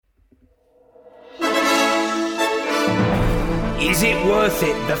Is It Worth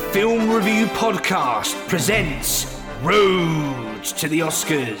It? The Film Review Podcast presents Road to the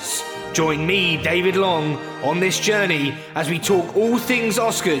Oscars. Join me, David Long, on this journey as we talk all things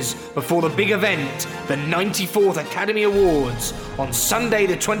Oscars before the big event, the 94th Academy Awards, on Sunday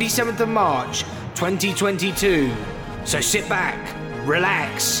the 27th of March, 2022. So sit back,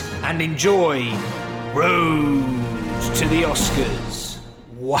 relax, and enjoy Road to the Oscars.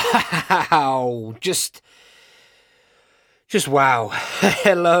 Wow, just wow.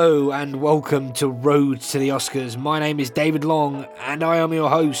 Hello and welcome to Road to the Oscars. My name is David Long and I am your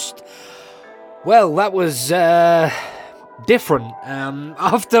host. Well, that was different.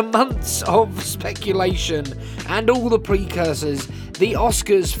 After months of speculation and all the precursors, the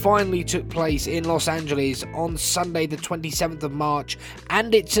Oscars finally took place in Los Angeles on Sunday the 27th of March,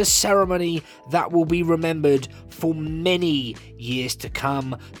 and it's a ceremony that will be remembered for many years to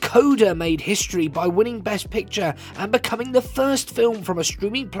come. Coda made history by winning Best Picture and becoming the first film from a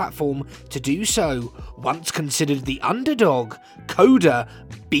streaming platform to do so. Once considered the underdog, Coda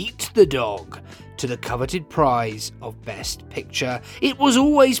beat the dog to the coveted prize of Best Picture. It was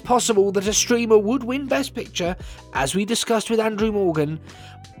always possible that a streamer would win Best Picture, as we discussed with Andrew Morgan,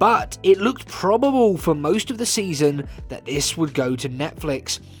 but it looked probable for most of the season that this would go to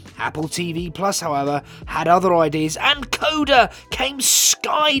Netflix. Apple TV Plus, however, had other ideas, and Coda came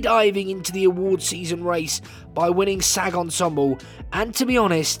skydiving into the award season race by winning SAG Ensemble, and to be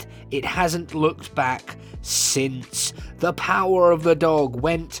honest, it hasn't looked back since. The Power of the Dog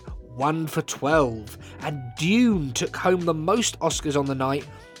went 1 for 12, and Dune took home the most Oscars on the night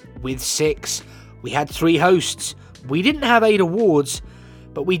with 6. We had 3 hosts. We didn't have 8 awards,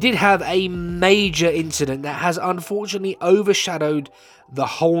 but we did have a major incident that has unfortunately overshadowed the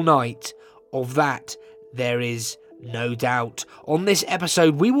whole night. Of that, there is no doubt. On this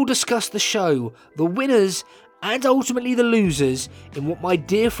episode, we will discuss the show, the winners, and ultimately the losers in what my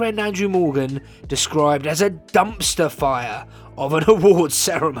dear friend Andrew Morgan described as a dumpster fire of an awards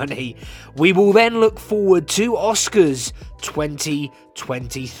ceremony. We will then look forward to Oscars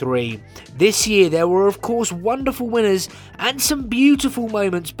 2023. This year there were of course wonderful winners and some beautiful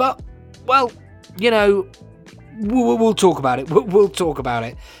moments, but, well, you know, we'll talk about it. We'll talk about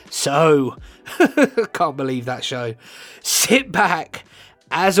it. So, can't believe that show. Sit back,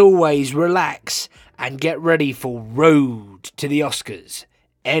 as always, relax, and get ready for Road to the Oscars.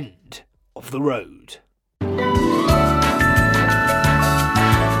 End of the road.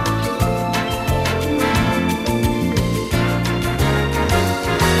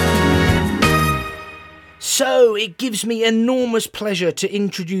 So, it gives me enormous pleasure to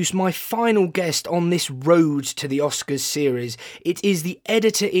introduce my final guest on this Road to the Oscars series. It is the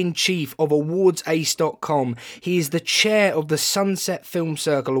editor-in-chief of AwardsAce.com. He is the chair of the Sunset Film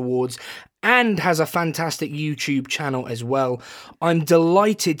Circle Awards and has a fantastic YouTube channel as well. I'm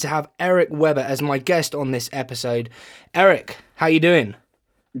delighted to have Eric Weber as my guest on this episode. Eric, how you doing?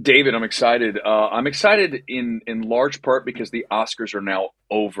 David, I'm excited. I'm excited in large part because the Oscars are now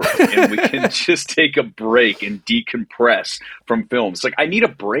over and we can just take a break and decompress from films. Like, I need a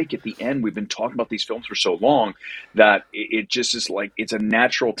break at the end. We've been talking about these films for so long that it just is like, it's a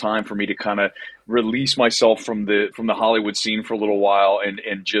natural time for me to kind of release myself from the Hollywood scene for a little while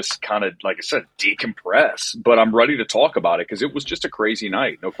and just kind of, like I said, decompress. But I'm ready to talk about it because it was just a crazy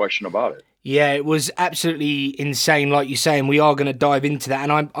night, no question about it. Yeah, it was absolutely insane, like you're saying. We are going to dive into that,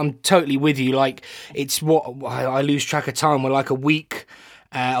 and I'm totally with you. Like, it's what I lose track of time. We're like a week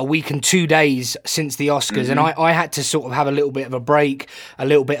and 2 days since the Oscars, and I had to sort of have a little bit of a break, a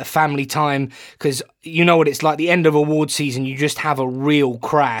little bit of family time, because you know what it's like, the end of award season, you just have a real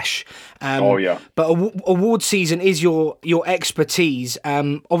crash. Oh, yeah. But award season is your expertise.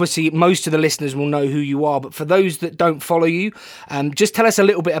 Obviously, most of the listeners will know who you are, but for those that don't follow you, just tell us a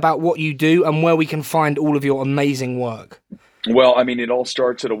little bit about what you do and where we can find all of your amazing work. Well, I mean, it all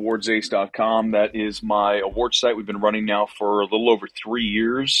starts at AwardsAce.com. That is my award site. We've been running now for a little over 3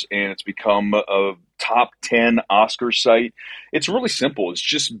 years, and it's become a top 10 Oscar site. It's really simple. It's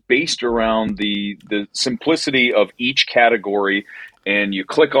just based around the simplicity of each category, and you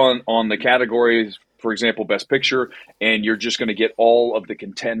click on the categories, for example, Best Picture, and you're just going to get all of the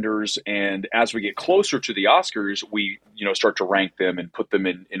contenders. And as we get closer to the Oscars, we, start to rank them and put them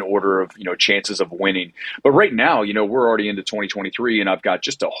in order of, chances of winning. But right now, we're already into 2023, and I've got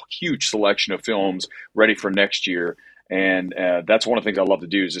just a huge selection of films ready for next year. And that's one of the things I love to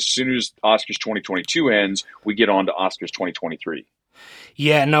do is as soon as Oscars 2022 ends, we get on to Oscars 2023.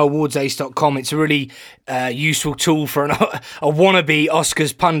 Yeah, no, AwardsAce.com. It's a really useful tool for a wannabe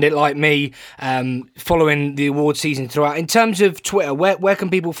Oscars pundit like me, following the award season throughout. In terms of Twitter, where can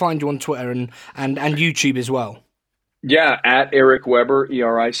people find you on Twitter and YouTube as well? Yeah, at Eric Weber,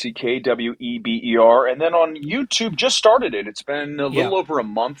 ErickWeber. And then on YouTube, just started it. It's been a Yeah. little over a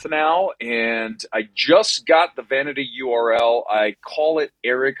month now, and I just got the vanity URL. I call it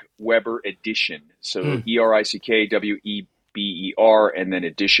Eric Weber Edition. So Mm. ErickWeber and then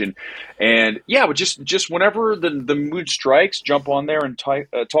Edition. And yeah, but just whenever the mood strikes, jump on there and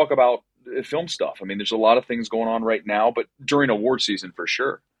talk about film stuff. I mean, there's a lot of things going on right now, but during award season for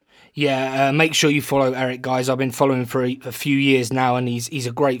sure. Yeah, make sure you follow Eric, guys. I've been following him for a few years now, and he's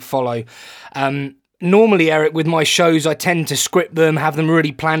a great follow. Normally, Eric, with my shows, I tend to script them, have them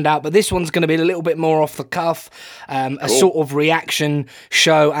really planned out, but this one's going to be a little bit more off the cuff, a sort of reaction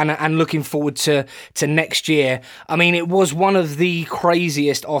show, and looking forward to next year. I mean, it was one of the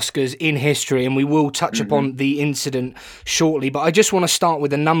craziest Oscars in history, and we will touch upon the incident shortly, but I just want to start with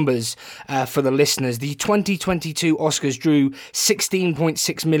the numbers for the listeners. The 2022 Oscars drew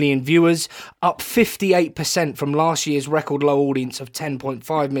 16.6 million viewers, up 58% from last year's record low audience of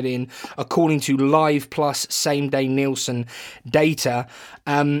 10.5 million, according to Live Plus same day Nielsen data.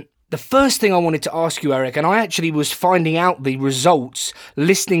 The first thing I wanted to ask you, Eric, and I actually was finding out the results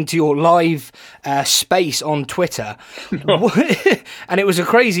listening to your live space on Twitter, and it was a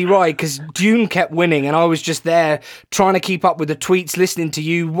crazy ride because Dune kept winning, and I was just there trying to keep up with the tweets, listening to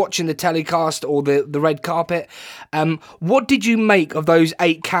you, watching the telecast or the red carpet. What did you make of those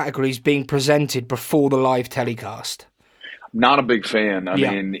 8 categories being presented before the live telecast? Not a big fan. I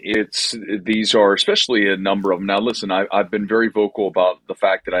mean, these are especially a number of them. Now, listen, I've been very vocal about the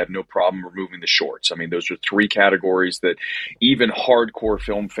fact that I have no problem removing the shorts. I mean, those are 3 categories that even hardcore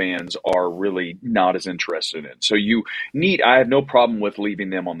film fans are really not as interested in. So I have no problem with leaving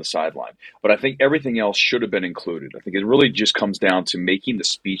them on the sideline, but I think everything else should have been included. I think it really just comes down to making the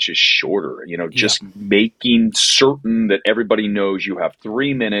speeches shorter, just making certain that everybody knows you have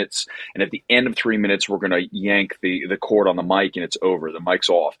 3 minutes, and at the end of 3 minutes, we're going to yank the cord on the mic and it's over. The mic's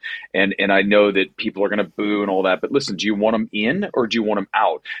off. And I know that people are going to boo and all that, but listen, do you want them in or do you want them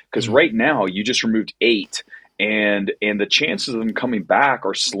out? Because right now you just removed 8. And the chances of them coming back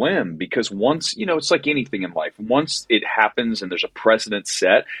are slim because once, it's like anything in life. Once it happens and there's a precedent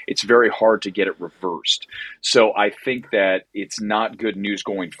set, it's very hard to get it reversed. So I think that it's not good news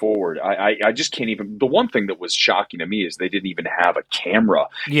going forward. I just can't even. The one thing that was shocking to me is they didn't even have a camera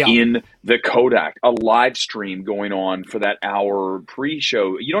in the Kodak, a live stream going on for that hour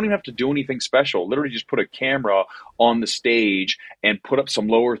pre-show. You don't even have to do anything special. Literally just put a camera on the stage and put up some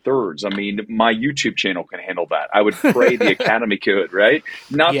lower thirds. I mean, my YouTube channel can handle that. I would pray the Academy could, right?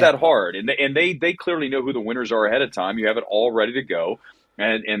 Not that hard. And they clearly know who the winners are ahead of time. You have it all ready to go.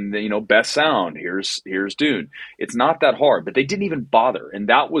 And best sound, here's Dune. It's not that hard, but they didn't even bother. And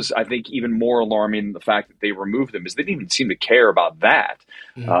that was, I think, even more alarming, the fact that they removed them, is they didn't even seem to care about that.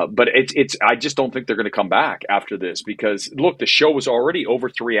 But I just don't think they're going to come back after this because, look, the show was already over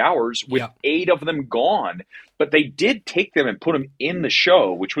 3 hours with 8 of them gone. But they did take them and put them in the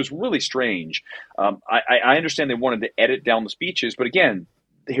show, which was really strange. I understand they wanted to edit down the speeches, but again,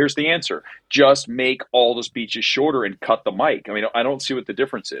 here's the answer. Just make all the speeches shorter and cut the mic. I mean, I don't see what the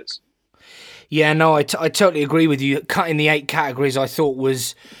difference is. Yeah, no, I totally agree with you. Cutting the 8 categories I thought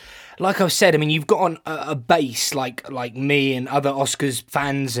was, like I've said, I mean, you've got a base like me and other Oscars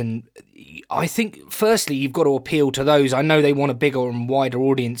fans, and I think, firstly, you've got to appeal to those. I know they want a bigger and wider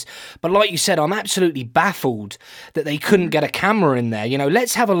audience, but like you said, I'm absolutely baffled that they couldn't get a camera in there.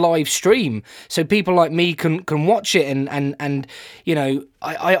 Let's have a live stream so people like me can watch it, and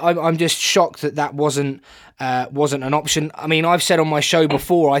I'm just shocked that wasn't an option. I mean, I've said on my show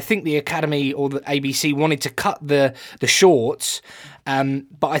before, I think the Academy or the ABC wanted to cut the shorts,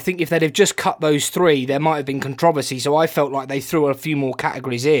 but I think if they'd have just cut those 3, there might have been controversy. So I felt like they threw a few more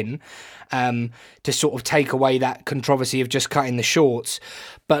categories in to sort of take away that controversy of just cutting the shorts.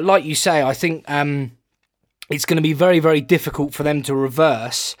 But like you say, I think it's going to be very, very difficult for them to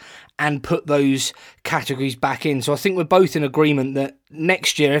reverse and put those categories back in. So I think we're both in agreement that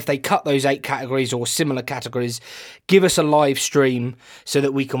next year, if they cut those 8 categories or similar categories, give us a live stream so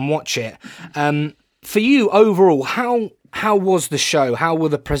that we can watch it. For you, overall, how was the show? How were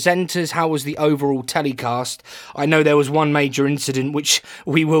the presenters? How was the overall telecast? I know there was one major incident which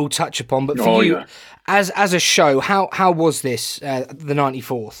we will touch upon, but for you, as a show, how was this, the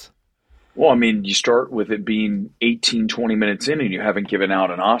 94th? Well, I mean, you start with it being 18, 20 minutes in and you haven't given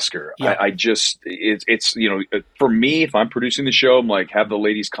out an Oscar. Yeah. It's for me, if I'm producing the show, I'm like, have the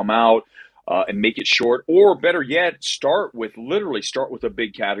ladies come out and make it short, or better yet, start with a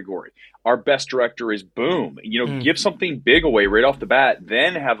big category. Our best director is boom. Give something big away right off the bat,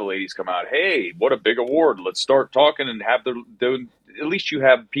 then have the ladies come out. Hey, what a big award. Let's start talking and have at least you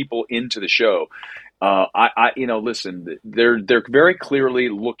have people into the show. Listen, they're very clearly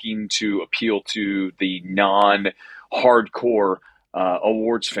looking to appeal to the non-hardcore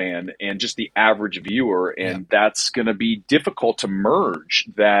awards fan and just the average viewer, Yeah. and that's going to be difficult to merge.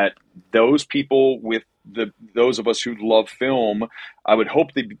 That those people with those of us who love film, I would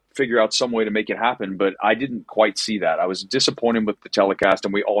hope they figure out some way to make it happen, but I didn't quite see that. I was disappointed with the telecast,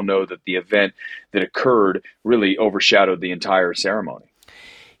 and we all know that the event that occurred really overshadowed the entire ceremony.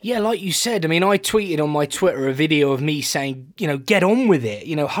 Yeah, like you said, I mean, I tweeted on my Twitter a video of me saying, get on with it,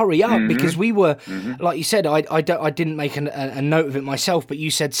 hurry up, because we were, like you said, I didn't make a note of it myself, but you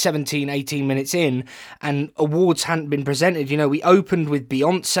said 17, 18 minutes in, and awards hadn't been presented. We opened with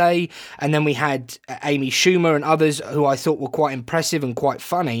Beyonce, and then we had Amy Schumer and others who I thought were quite impressive and quite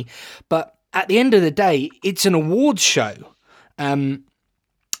funny, but at the end of the day, it's an awards show.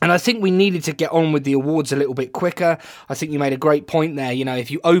 And I think we needed to get on with the awards a little bit quicker. I think you made a great point there.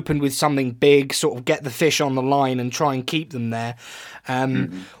 If you opened with something big, sort of get the fish on the line and try and keep them there.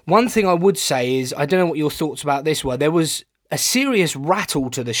 One thing I would say is, I don't know what your thoughts about this were, there was a serious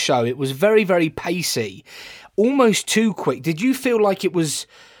rattle to the show. It was very, very pacey, almost too quick. Did you feel like it was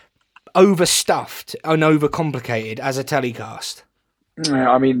overstuffed and overcomplicated as a telecast?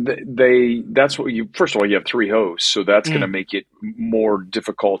 I mean, that's what first of all, you have three hosts, so that's going to make it more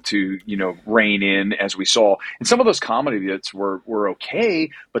difficult to, rein in, as we saw. And some of those comedy bits were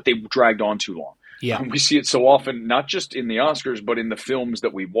okay, but they dragged on too long. Yeah. We see it so often, not just in the Oscars, but in the films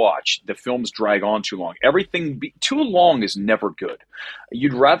that we watch. The films drag on too long. Everything too long is never good.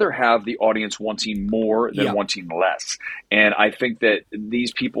 You'd rather have the audience wanting more than wanting less. And I think that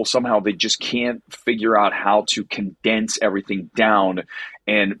these people somehow, they just can't figure out how to condense everything down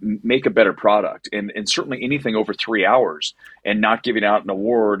and make a better product. And certainly anything over 3 hours and not giving out an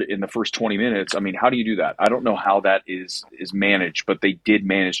award in the first 20 minutes. I mean, how do you do that? I don't know how that is managed, but they did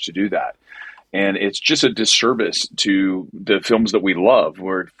manage to do that. And it's just a disservice to the films that we love,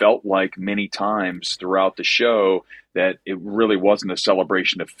 where it felt like many times throughout the show that it really wasn't a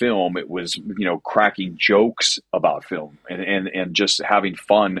celebration of film. It was, cracking jokes about film and just having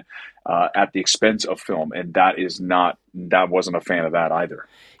fun at the expense of film. And that wasn't a fan of that either.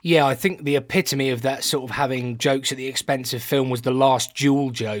 Yeah, I think the epitome of that sort of having jokes at the expense of film was the last Duel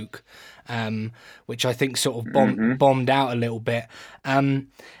joke, which I think sort of bombed out a little bit.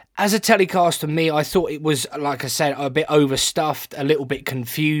 As a telecast for me, I thought it was, like I said, a bit overstuffed, a little bit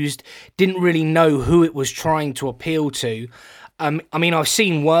confused, didn't really know who it was trying to appeal to. I mean, I've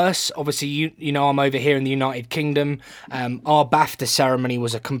seen worse. Obviously, you know, I'm over here in the United Kingdom. Our BAFTA ceremony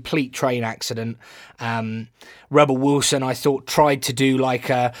was a complete train accident. Rebel Wilson, I thought, tried to do like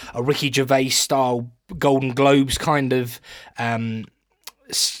a Ricky Gervais style Golden Globes kind of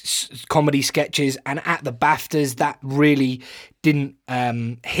comedy sketches, and at the BAFTAs that really didn't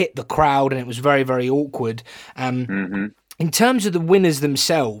hit the crowd, and it was very, very awkward. In terms of the winners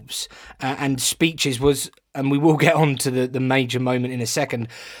themselves and speeches, and we will get on to the major moment in a second.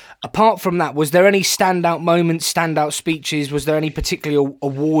 Apart from that, was there any standout moments, standout speeches? Was there any particular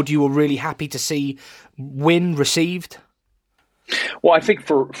award you were really happy to see received? Well, I think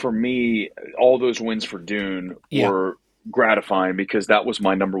for me, all those wins for Dune were gratifying, because that was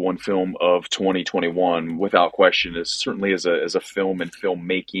my number one film of 2021 without question. Is certainly as a film and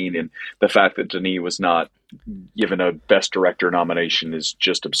filmmaking, and the fact that Denis was not given a Best Director nomination is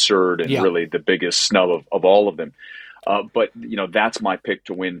just absurd, and really the biggest snub of all of them. But that's my pick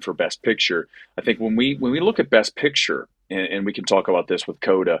to win for Best Picture. I think when we look at Best Picture, and we can talk about this with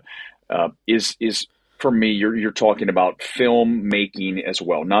Coda, is for me, you're talking about filmmaking as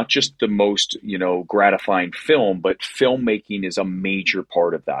well, not just the most gratifying film, but filmmaking is a major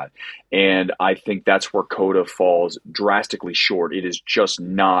part of that. And I think that's where Coda falls drastically short. It is just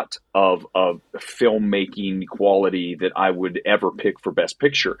not of a filmmaking quality that I would ever pick for Best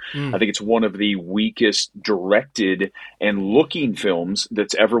Picture. I think it's one of the weakest directed and looking films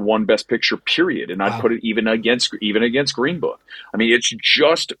that's ever won Best Picture, period. And I'd put it even against Green Book. I mean, it's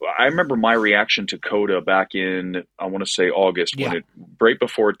just, I remember my reaction to Coda back in, I want to say August, when right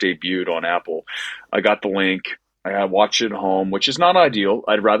before it debuted on Apple. I got the link. I watched it at home, which is not ideal.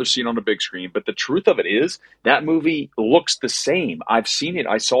 I'd rather see it on a big screen. But the truth of it is, that movie looks the same. I've seen it.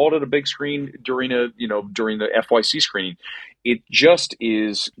 I saw it at a big screen during the FYC screening. It just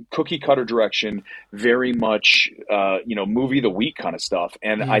is cookie cutter direction, very much, movie of the week kind of stuff.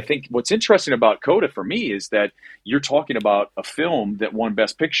 And I think what's interesting about Coda for me is that you're talking about a film that won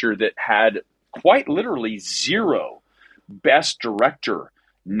Best Picture that had quite literally zero Best Director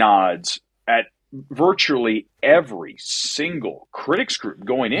nods at virtually every single critics group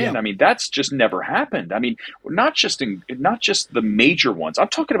going in. Yeah. I mean, that's just never happened. I mean, not just the major ones. I'm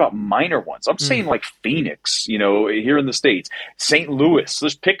talking about minor ones. I'm saying like Phoenix, here in the States, St. Louis.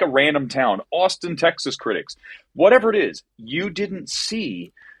 Let's pick a random town, Austin, Texas critics, whatever it is. You didn't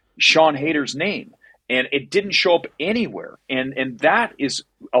see Sean Hayter's name, and it didn't show up anywhere. And that is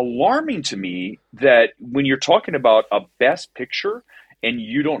alarming to me, that when you're talking about a best picture and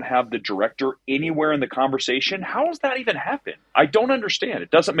you don't have the director anywhere in the conversation, how does that even happen? I don't understand. It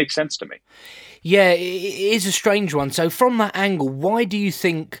doesn't make sense to me. Yeah, it is a strange one. So from that angle, why do you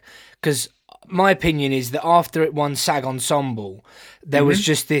think, because my opinion is that after it won SAG Ensemble, there was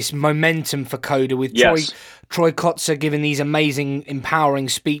just this momentum for Coda with Troy Kotsur giving these amazing, empowering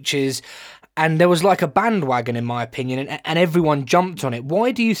speeches. And there was like a bandwagon, in my opinion, and everyone jumped on it.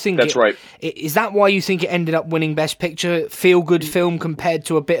 Why do you think that's right? Is that why you think it ended up winning Best Picture? Feel-good film compared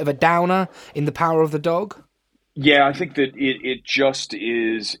to a bit of a downer in The Power of the Dog? Yeah, I think that it just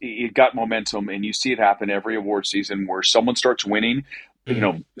is. It got momentum, and you see it happen every award season where someone starts winning,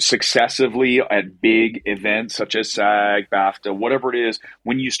 successively at big events such as SAG, BAFTA, whatever it is.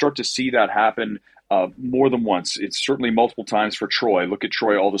 When you start to see that happen more than once, it's certainly multiple times for Troy. Look at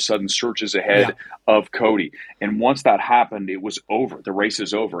Troy all of a sudden surges ahead of Cody. And once that happened, it was over. The race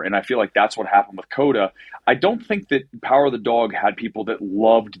is over. And I feel like that's what happened with Coda. I don't think that Power of the Dog had people that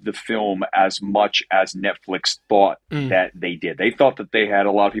loved the film as much as Netflix thought that they did. They thought that they had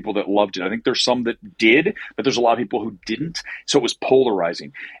a lot of people that loved it. I think there's some that did, but there's a lot of people who didn't. So it was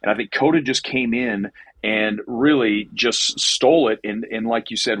polarizing. And I think Coda just came in and really just stole it. And like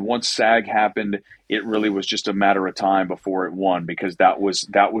you said, once SAG happened, it really was just a matter of time before it won, because that was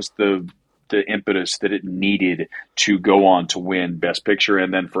the impetus that it needed to go on to win Best Picture,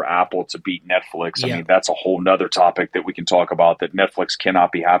 and then for Apple to beat Netflix. I mean, that's a whole nother topic that we can talk about that Netflix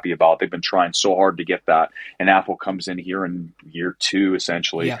cannot be happy about. They've been trying so hard to get that, and Apple comes in here in year 2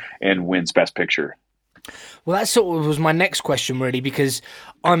 essentially and wins Best Picture. Well, that sort of was my next question, really, because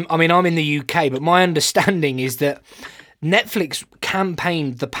I'm in the UK, but my understanding is that Netflix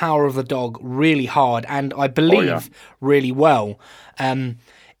campaigned The Power of the Dog really hard, and I believe really well.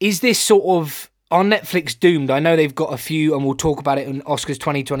 Is this sort of, are Netflix doomed? I know they've got a few, and we'll talk about it in Oscars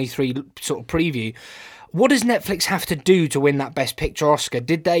 2023 sort of preview. What does Netflix have to do to win that Best Picture Oscar?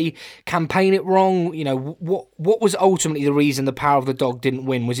 Did they campaign it wrong? What was ultimately the reason The Power of the Dog didn't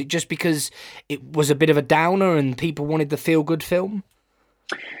win? Was it just because it was a bit of a downer and people wanted the feel-good film?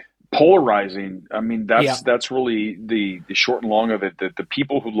 Polarizing. I mean, that's really the short and long of it. That the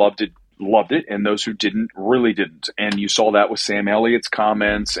people who loved it, and those who didn't really didn't. And you saw that with Sam Elliott's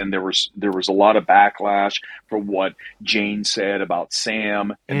comments, and there was a lot of backlash for what Jane said about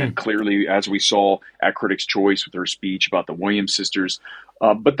Sam, and then clearly, as we saw at Critics' Choice with her speech about the Williams sisters.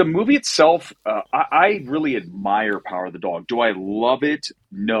 But the movie itself, I really admire Power of the Dog. Do I love it?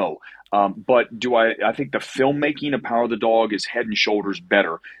 No. But I think the filmmaking of Power of the Dog is head and shoulders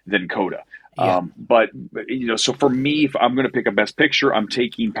better than Coda. But so for me, if I'm going to pick a Best Picture, I'm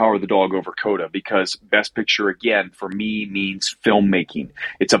taking Power of the Dog over Coda, because Best Picture, again, for me means filmmaking.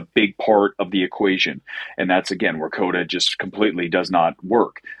 It's a big part of the equation. And that's, again, where Coda just completely does not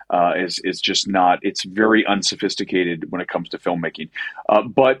work. It's just not, it's very unsophisticated when it comes to filmmaking.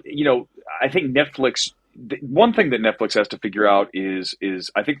 But I think Netflix, one thing that Netflix has to figure out is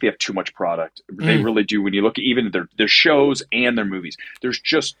I think they have too much product. They really do. When you look at even their shows and their movies, there's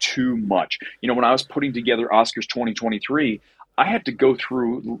just too much. When I was putting together Oscars 2023, I had to go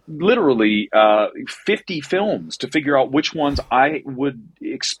through literally 50 films to figure out which ones I would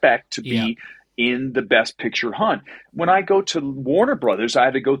expect to be in the Best Picture hunt. When I go to Warner Brothers, I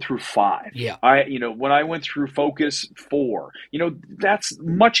had to go through 5. When I went through Focus, 4. That's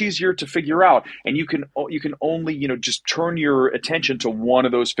much easier to figure out, and you can only just turn your attention to one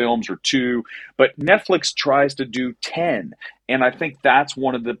of those films or 2. But Netflix tries to do 10. And I think that's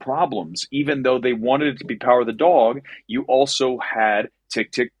one of the problems. Even though they wanted it to be Power of the Dog, you also had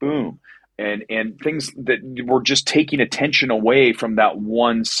Tick, Tick, Boom. And things that were just taking attention away from that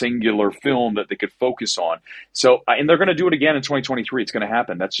one singular film that they could focus on. So, and they're going to do it again in 2023. It's going to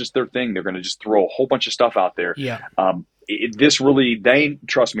happen. That's just their thing. They're going to just throw a whole bunch of stuff out there.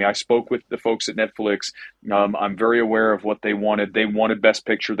 Trust me, I spoke with the folks at Netflix. I'm very aware of what they wanted. They wanted Best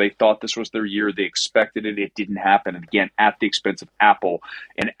Picture. They thought this was their year. They expected it. It didn't happen. And again, at the expense of Apple.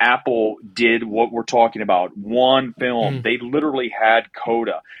 And Apple did what we're talking about. One film. They literally had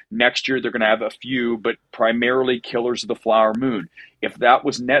Coda. Next year, they're going to have a few, but primarily Killers of the Flower Moon. If that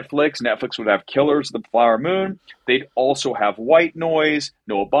was Netflix would have Killers of the Flower Moon. They'd also have White Noise,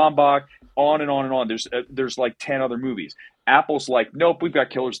 Noah Baumbach, on and on and on. There's like 10 other movies. Apple's like, nope, we've got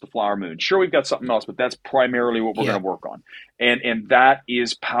Killers of the Flower Moon. Sure, we've got something else, but that's primarily what we're going to work on. And that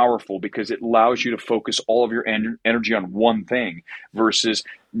is powerful because it allows you to focus all of your energy on one thing versus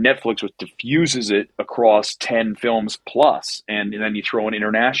Netflix, which diffuses it across 10 films plus. And then you throw in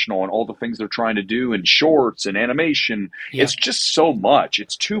international and all the things they're trying to do and shorts and animation. It's just so much.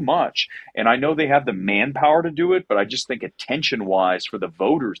 It's too much. And I know they have the manpower to do it, but I just think attention-wise for the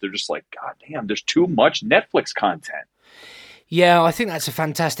voters, they're just like, God damn, there's too much Netflix content. Yeah, I think that's a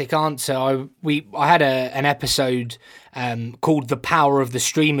fantastic answer. I had an episode called "The Power of the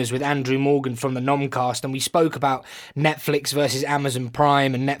Streamers" with Andrew Morgan from the Nomcast, and we spoke about Netflix versus Amazon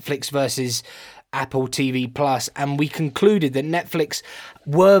Prime and Netflix versus Apple TV Plus, and we concluded that Netflix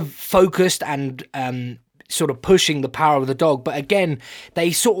were focused and sort of pushing the power of the dog, but again, they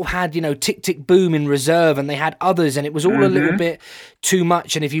sort of had, Tick Tick Boom in reserve, and they had others, and it was all a little bit too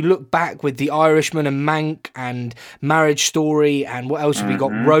much. And if you look back with The Irishman and Mank and Marriage Story, and what else have we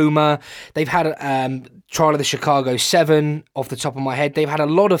got? Roma. They've had Trial of the Chicago 7 off the top of my head. They've had a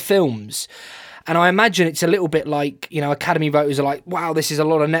lot of films. And I imagine it's a little bit like, Academy voters are like, wow, this is a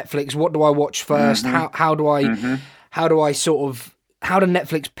lot of Netflix. What do I watch first? How do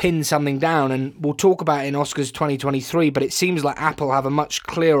Netflix pin something down? And we'll talk about it in Oscars 2023, but it seems like Apple have a much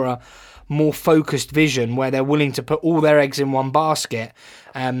clearer, more focused vision where they're willing to put all their eggs in one basket.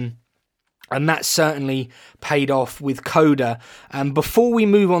 And that certainly paid off with Coda. Before we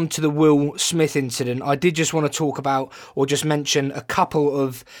move on to the Will Smith incident, I did just want to talk about or just mention a couple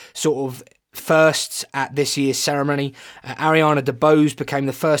of sort of firsts at this year's ceremony. Ariana DeBose became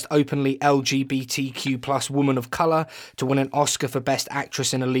the first openly LGBTQ plus woman of colour to win an Oscar for Best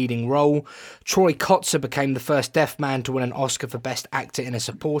Actress in a Leading Role. Troy Kotzer became the first deaf man to win an Oscar for Best Actor in a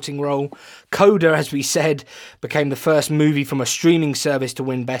Supporting Role. Coda, as we said, became the first movie from a streaming service to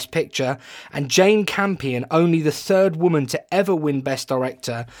win Best Picture. And Jane Campion, only the third woman to ever win Best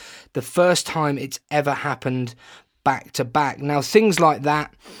Director, the first time it's ever happened back to back. Now, things like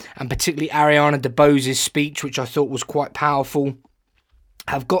that, and particularly Ariana DeBose's speech, which I thought was quite powerful,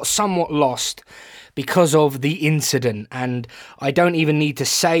 have got somewhat lost because of the incident. And I don't even need to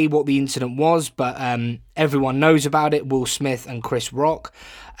say what the incident was, but everyone knows about it. Will Smith and Chris Rock.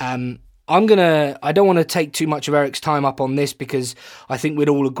 I don't want to take too much of Eric's time up on this because I think we'd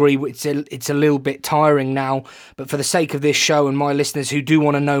all agree it's a little bit tiring now. But for the sake of this show and my listeners who do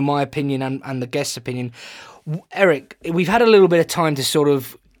want to know my opinion and the guest's opinion, Eric, we've had a little bit of time to sort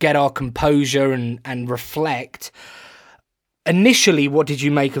of get our composure and reflect. Initially, what did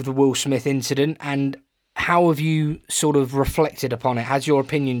you make of the Will Smith incident, and how have you sort of reflected upon it? Has your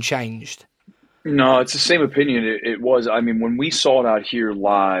opinion changed? No, it's the same opinion. It was. I mean, when we saw it out here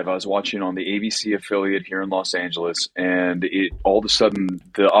live, I was watching on the ABC affiliate here in Los Angeles, and all of a sudden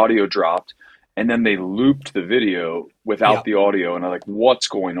the audio dropped. And then they looped the video without the audio. And I'm like, what's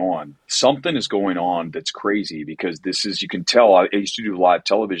going on? Something is going on that's crazy because you can tell, I used to do live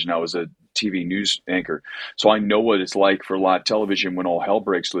television. I was a TV news anchor. So I know what it's like for live television when all hell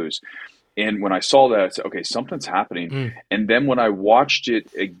breaks loose. And when I saw that, I said, okay, something's happening. And then when I watched it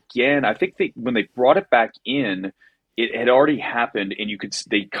again, I think when they brought it back in, it had already happened. And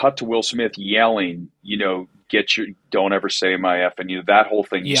they cut to Will Smith yelling, don't ever say my F, and that whole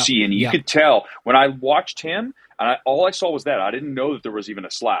thing you see, and you could tell when I watched him, and all I saw was that. I didn't know that there was even a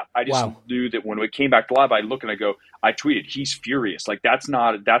slap. I just knew that when it came back to live, I look and I tweeted, he's furious. Like that's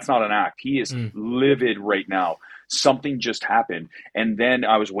not an act. He is livid right now. Something just happened. And then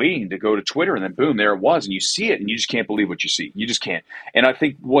I was waiting to go to Twitter, and then boom, there it was. And you see it, and you just can't believe what you see. You just can't. And I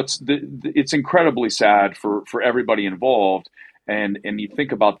think it's incredibly sad for everybody involved. And you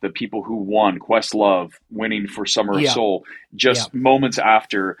think about the people who won, Questlove winning for Summer of Soul, just moments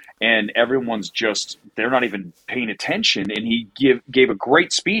after, and everyone's they're not even paying attention. And he gave a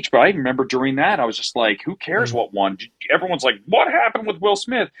great speech, but I remember during that, I was just like, who cares what won? Everyone's like, what happened with Will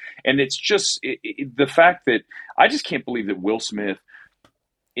Smith? And it's just the fact that I just can't believe that Will Smith,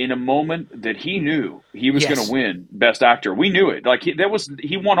 in a moment that he knew he was going to win Best Actor. We knew it. Like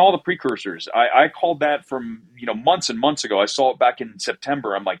he won all the precursors. I called that from months and months ago. I saw it back in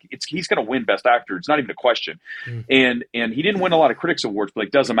September. I'm like, he's going to win Best Actor. It's not even a question. And he didn't win a lot of critics awards, but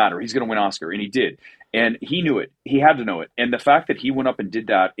it doesn't matter. He's going to win Oscar, and he did. And he knew it. He had to know it. And the fact that he went up and did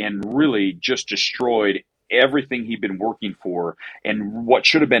that and really just destroyed everything he'd been working for, and what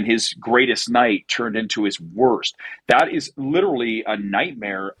should have been his greatest night turned into his worst. That is literally a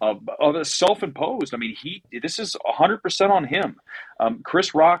nightmare of a self-imposed. I mean, this is 100% on him.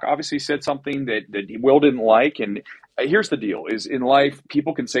 Chris Rock obviously said something that Will didn't like, and here's the deal: is in life,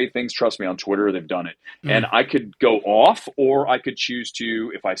 people can say things. Trust me, on Twitter, they've done it, and I could go off, or I could choose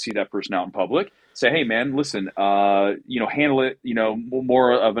to, if I see that person out in public, say, "Hey, man, listen, handle it,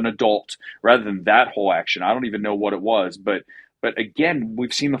 more of an adult rather than that whole action." I don't even know what it was, but again,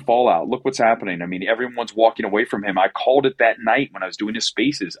 we've seen the fallout. Look what's happening. I mean, everyone's walking away from him. I called it that night when I was doing his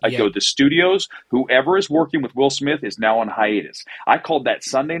spaces. I go, the studios, whoever is working with Will Smith is now on hiatus. I called that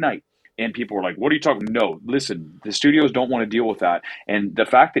Sunday night. And people were like, what are you talking? No, listen, the studios don't want to deal with that. And the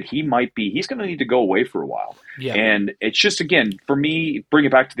fact that he's going to need to go away for a while. Yeah. And it's just, again, for me, bring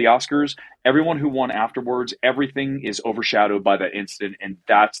it back to the Oscars, everyone who won afterwards, everything is overshadowed by that incident. And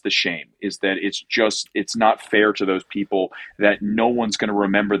that's the shame, is that it's not fair to those people that no one's going to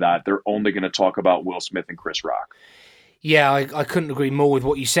remember that. They're only going to talk about Will Smith and Chris Rock. Yeah, I couldn't agree more with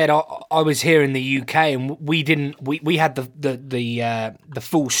what you said. I was here in the UK, and we had the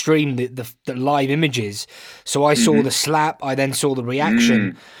full stream, the live images. So I saw the slap, I then saw the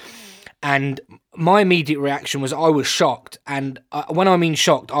reaction, and my immediate reaction was I was shocked. And when I mean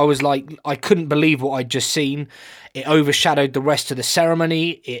shocked, I was like, I couldn't believe what I'd just seen. It overshadowed the rest of the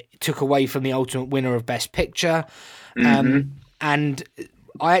ceremony. It took away from the ultimate winner of Best Picture, and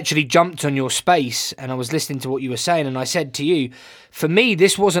I actually jumped on your space and I was listening to what you were saying, and I said to you, for me,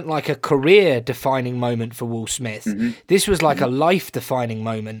 this wasn't like a career-defining moment for Will Smith. This was like a life-defining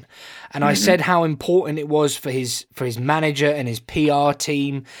moment. And I said how important it was for his manager and his PR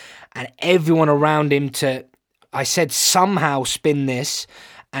team and everyone around him to, I said, somehow spin this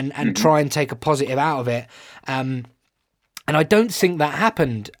and try and take a positive out of it. And I don't think that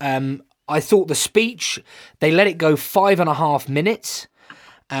happened. I thought the speech, they let it go 5.5 minutes.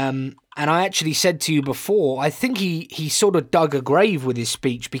 And I actually said to you before, I think he sort of dug a grave with his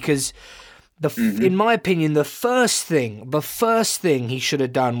speech, because in my opinion, the first thing he should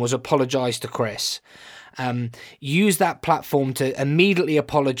have done was apologise to Chris. Use that platform to immediately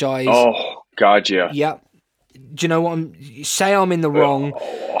apologise. Oh, God, yeah. Yeah. Do you know what? Say I'm in the wrong.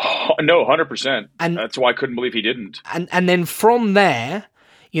 No, 100%. And that's why I couldn't believe he didn't. And then from there,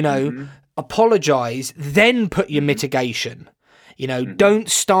 apologise, then put your mitigation. Don't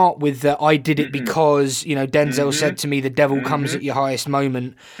start with the I did it because, Denzel said to me, the devil comes at your highest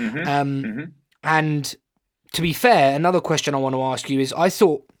moment. And to be fair, another question I want to ask you is, I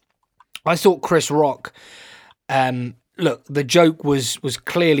thought Chris Rock, look, the joke was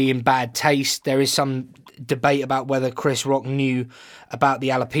clearly in bad taste. There is some debate about whether Chris Rock knew about the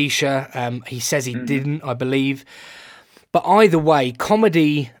alopecia. He says he didn't, I believe. But either way,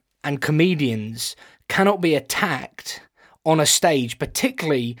 comedy and comedians cannot be attacked on a stage,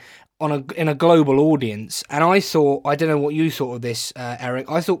 particularly in a global audience. And I don't know what you thought of this, Eric.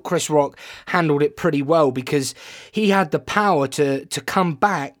 I thought Chris Rock handled it pretty well, because he had the power to come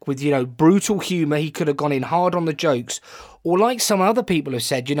back with, brutal humour. He could have gone in hard on the jokes, or like some other people have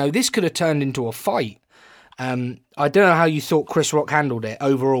said, this could have turned into a fight. I don't know how you thought Chris Rock handled it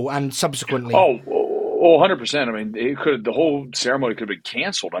overall and subsequently. Oh, 100%. I mean, the whole ceremony could have been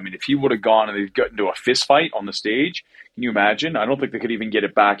canceled. I mean, if he would have gone and they'd got into a fist fight on the stage, can you imagine? I don't think they could even get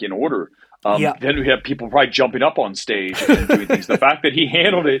it back in order. Then we have people probably jumping up on stage and doing things. The fact that he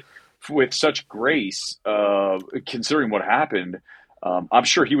handled it with such grace, considering what happened, I'm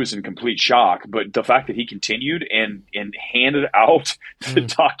sure he was in complete shock. But the fact that he continued and handed out the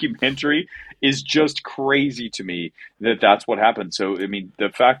documentary is just crazy to me, that's what happened. So, I mean, the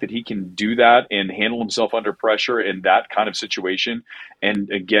fact that he can do that and handle himself under pressure in that kind of situation, and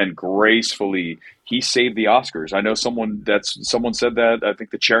again, gracefully, he saved the Oscars. I know someone said that. I think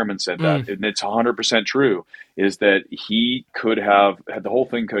the chairman said that, and it's 100% true, is that he could have the whole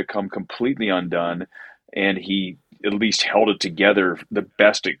thing could have come completely undone, and he at least held it together the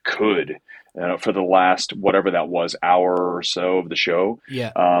best it could. For the last, whatever that was, hour or so of the show,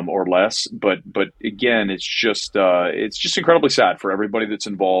 or less. But again, it's just incredibly sad for everybody that's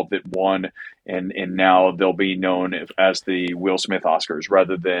involved that won, and now they'll be known as the Will Smith Oscars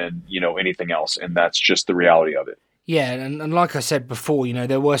rather than anything else, and that's just the reality of it. Yeah, and like I said before,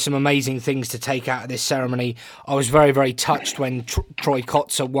 there were some amazing things to take out of this ceremony. I was very, very touched when Troy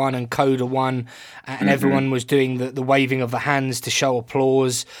Kotzer won and Coda won, and everyone was doing the waving of the hands to show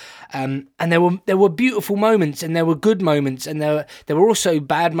applause. And there were beautiful moments, and there were good moments, and there were also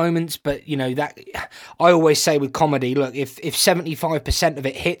bad moments. But that I always say with comedy, look, if 75% of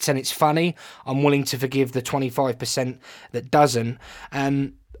it hits and it's funny, I'm willing to forgive the 25% that doesn't.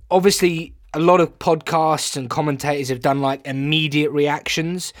 Obviously, a lot of podcasts and commentators have done like immediate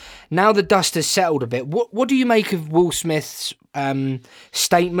reactions. Now the dust has settled a bit. What do you make of Will Smith's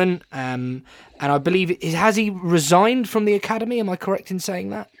statement? And I believe has he resigned from the Academy? Am I correct in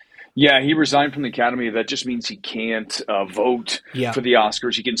saying that? Yeah, he resigned from the Academy. That just means he can't vote Yeah. for the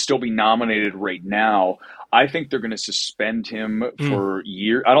Oscars. He can still be nominated right now. I think they're going to suspend him Mm. for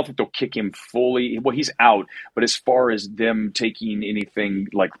years. I don't think they'll kick him fully. Well, he's out, but as far as them taking anything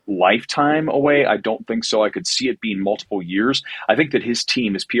like lifetime away, I don't think so. I could see it being multiple years. I think that his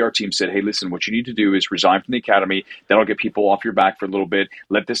team, his PR team said, hey, listen, what you need to do is resign from the Academy. That'll get people off your back for a little bit.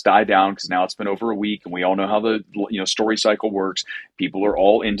 Let this die down because now it's been over a week and we all know how the story cycle works. People are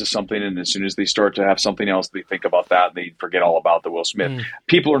all into something, and as soon as they start to have something else, they think about that and they forget all about the Will Smith.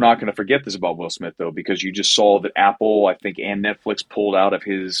 People are not going to forget this about Will Smith, though, because you just saw that Apple, I think, and Netflix pulled out of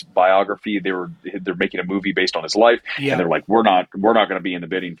his biography. They're making a movie based on his life, Yeah. and they're like, we're not going to be in the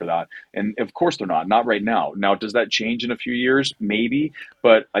bidding for that. And of course they're not right now. Now, does that change in a few years? Maybe,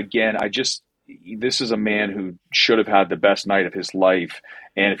 but again, this is a man who should have had the best night of his life.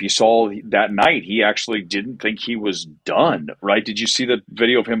 And if you saw that night, he actually didn't think he was done, right? Did you see the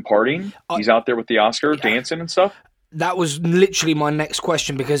video of him partying? He's out there with the Oscar dancing and stuff. That was literally my next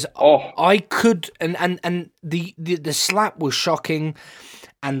question, because I could, and the slap was shocking,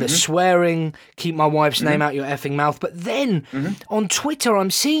 and the swearing, keep my wife's name out your effing mouth. But then on Twitter,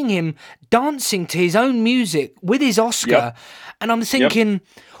 I'm seeing him dancing to his own music with his Oscar, and I'm thinking,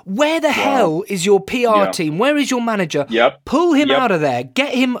 where the hell is your PR team? Where is your manager? Pull him out of there.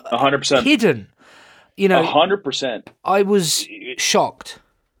 Get him 100% hidden. 100%. I was shocked.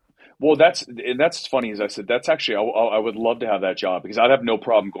 Well, that's funny. As I said, that's actually I would love to have that job, because I'd have no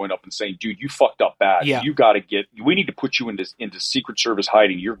problem going up and saying, "Dude, you fucked up bad. Yeah. You got to we need to put you into Secret Service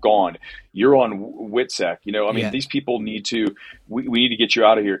hiding. You're gone. You're on WITSEC. These people need to. We need to get you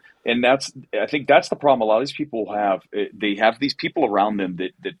out of here." And I think that's the problem. A lot of these people have. They have these people around them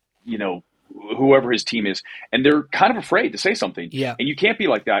that whoever his team is, and they're kind of afraid to say something. Yeah. And you can't be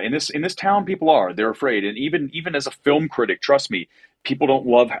like that. In this town, people are. They're afraid. And even as a film critic, trust me, people don't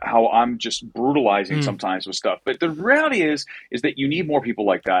love how I'm just brutalizing sometimes with stuff. But the reality is that you need more people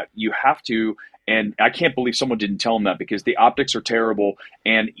like that. You have to. And I can't believe someone didn't tell him that, because the optics are terrible.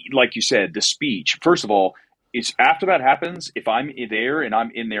 And like you said, the speech, first of all, is after that happens, if I'm there and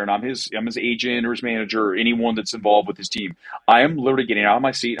I'm in there and I'm his agent or his manager or anyone that's involved with his team, I am literally getting out of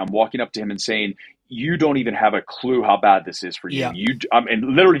my seat. I'm walking up to him and saying, you don't even have a clue how bad this is for you. Yeah.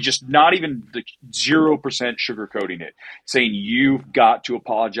 And literally just not even the 0% sugarcoating it, saying you've got to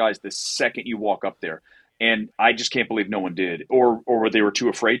apologize the second you walk up there. And I just can't believe no one did, or they were too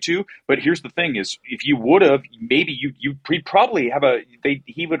afraid to. But here's the thing: is if you would have, maybe you'd probably have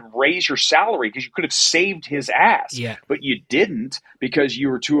he would raise your salary, because you could have saved his ass. Yeah. But you didn't, because you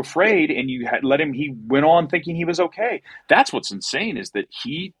were too afraid, and you had let him. He went on thinking he was okay. That's what's insane, is that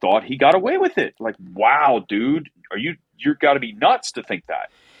he thought he got away with it. Like, wow, dude, you've got to be nuts to think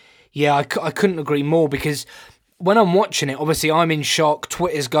that. Yeah, I couldn't agree more, because when I'm watching it, obviously I'm in shock.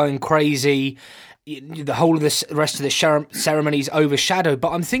 Twitter's going crazy. The whole of the rest of the ceremony is overshadowed.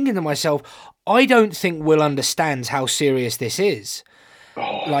 But I'm thinking to myself, I don't think Will understands how serious this is.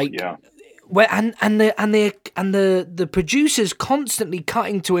 Where and the producers constantly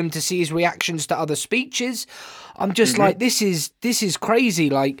cutting to him to see his reactions to other speeches. I'm just like, this is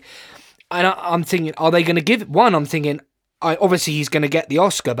crazy. Like, and I'm thinking, are they going to give one? I'm thinking, obviously he's going to get the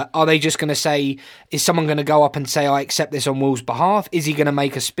Oscar, but are they just going to say, is someone going to go up and say, I accept this on Will's behalf? Is he going to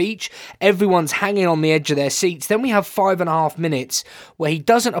make a speech? Everyone's hanging on the edge of their seats. Then we have 5.5 minutes where he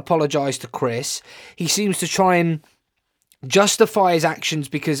doesn't apologise to Chris. He seems to try and justify his actions,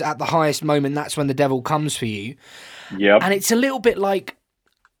 because at the highest moment, that's when the devil comes for you. Yep. And it's a little bit like,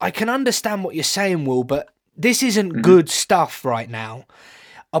 I can understand what you're saying, Will, but this isn't good stuff right now.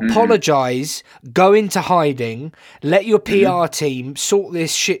 Apologise, go into hiding, let your PR team sort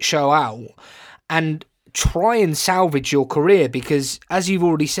this shit show out, and try and salvage your career, because, as you've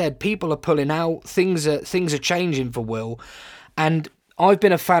already said, people are pulling out, things are changing for Will. And I've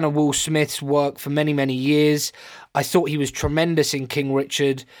been a fan of Will Smith's work for many, many years. I thought he was tremendous in King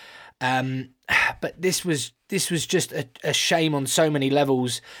Richard, but this was just a shame on so many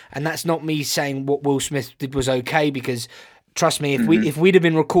levels. And that's not me saying what Will Smith did was okay, because trust me, if we'd have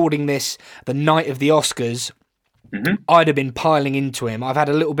been recording this the night of the Oscars, I'd have been piling into him. I've had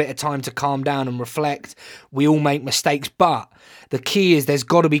a little bit of time to calm down and reflect. We all make mistakes, but the key is there's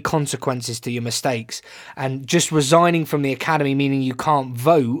got to be consequences to your mistakes. And just resigning from the Academy, meaning you can't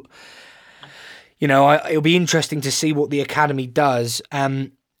vote, it'll be interesting to see what the Academy does.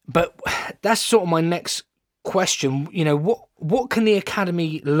 But that's sort of my next question. What can the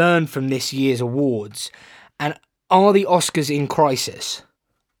Academy learn from this year's awards? And are the Oscars in crisis?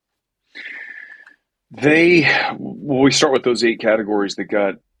 We start with those 8 categories that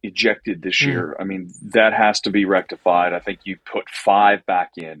got ejected this year. I mean, that has to be rectified. I think you put 5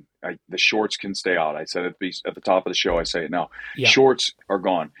 back in. The shorts can stay out. I said at the top of the show. I say it now. Yeah. Shorts are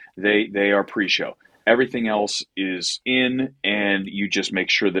gone. They are pre-show. Everything else is in, and you just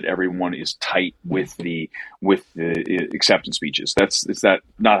make sure that everyone is tight with the acceptance speeches. It's that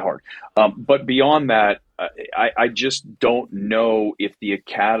not hard. But beyond that, I just don't know if the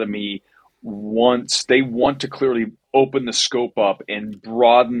Academy want to clearly open the scope up and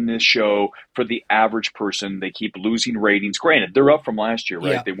broaden the show for the average person. They keep losing ratings. Granted, they're up from last year,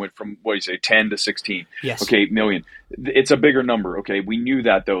 right? Yeah. They went from 10 to 16. Yes. Okay, million. It's a bigger number. Okay, we knew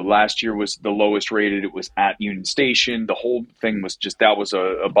that though. Last year was the lowest rated. It was at Union Station. The whole thing was that was a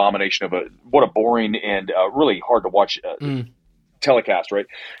abomination of what a boring and really hard to watch telecast, right?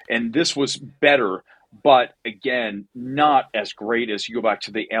 And this was better. But again, not as great as you go back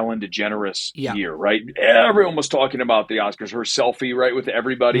to the Ellen DeGeneres year, right? Everyone was talking about the Oscars, her selfie, right, with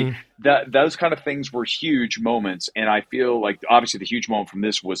everybody. Those kind of things were huge moments. And I feel like obviously the huge moment from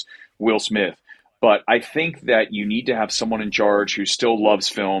this was Will Smith. But I think that you need to have someone in charge who still loves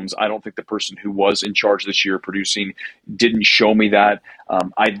films. I don't think the person who was in charge this year producing didn't show me that.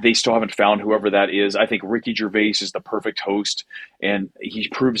 They still haven't found whoever that is. I think Ricky Gervais is the perfect host, and he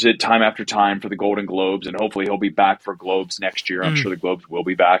proves it time after time for the Golden Globes, and hopefully he'll be back for Globes next year. I'm sure the Globes will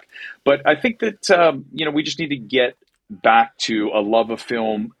be back. But I think that we just need to get back to a love of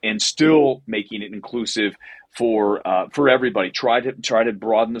film and still making it inclusive for everybody. Try to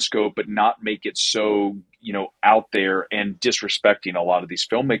broaden the scope, but not make it so out there and disrespecting a lot of these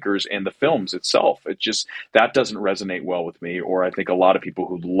filmmakers and the films itself. It just that doesn't resonate well with me, or I think a lot of people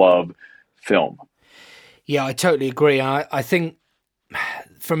who love film. Yeah, I totally agree. I think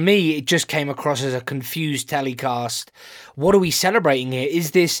for me, it just came across as a confused telecast. What are we celebrating here?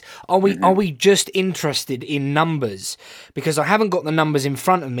 Is this are we just interested in numbers? Because I haven't got the numbers in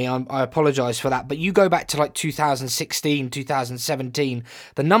front of me. I apologize for that. But you go back to like 2016, 2017,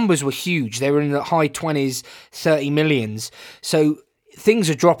 the numbers were huge. They were in the high 20s, 30 millions. So things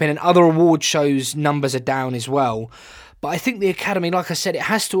are dropping, and other award shows numbers are down as well. But I think the Academy, like I said, it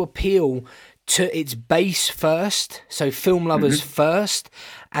has to appeal to its base first, so film lovers first,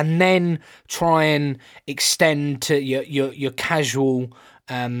 and then try and extend to your casual,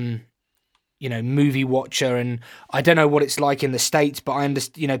 movie watcher. And I don't know what it's like in the States, but I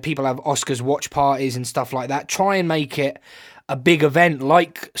understand, people have Oscars watch parties and stuff like that. Try and make it a big event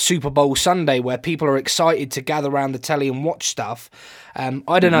like Super Bowl Sunday, where people are excited to gather around the telly and watch stuff.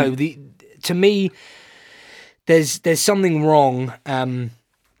 I don't know. To me, there's something wrong.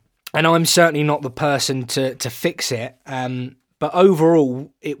 And I'm certainly not the person to fix it. But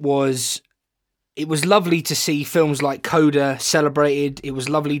overall, it was lovely to see films like Coda celebrated. It was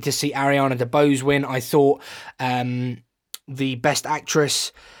lovely to see Ariana DeBose win. I thought the Best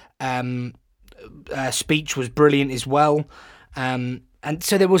Actress speech was brilliant as well. And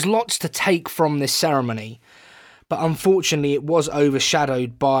so there was lots to take from this ceremony. But unfortunately, it was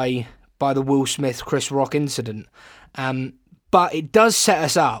overshadowed by the Will Smith, Chris Rock incident. But it does set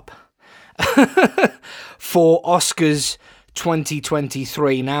us up for Oscars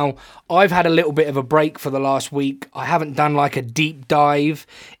 2023. Now, I've had a little bit of a break for the last week. I haven't done like a deep dive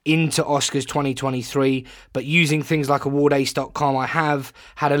into Oscars 2023, but using things like awardace.com, I have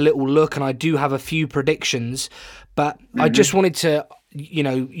had a little look, and I do have a few predictions. But I just wanted to,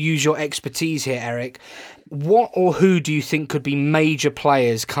 use your expertise here, Eric. What or who do you think could be major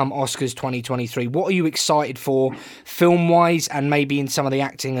players come Oscars 2023? What are you excited for film-wise, and maybe in some of the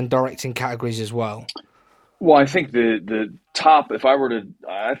acting and directing categories as well? Well, I think the top,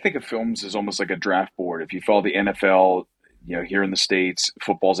 I think of films as almost like a draft board. If you follow the NFL, here in the States,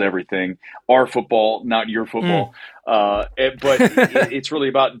 football's everything. Our football, not your football. But it's really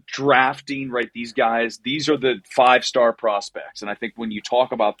about drafting, right? These guys, these are the 5-star prospects. And I think when you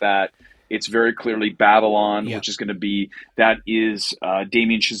talk about that, it's very clearly Babylon, which is going to be, that is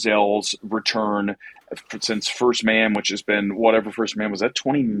Damien Chazelle's return since First Man, which has been whatever First Man was, that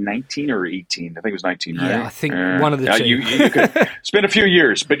 2019 or 18? I think it was 19, right? Yeah, I think one of the two. You could, it's been a few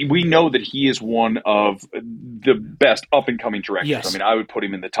years, but we know that he is one of the best up-and-coming directors. Yes. I mean, I would put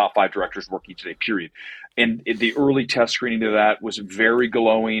him in the top 5 directors working today, period. And the early test screening of that was very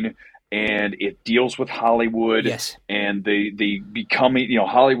glowing. And it deals with Hollywood and the becoming,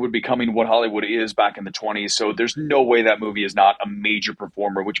 Hollywood becoming what Hollywood is back in the 20s. So there's no way that movie is not a major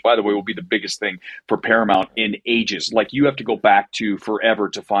performer, which, by the way, will be the biggest thing for Paramount in ages. Like, you have to go back to forever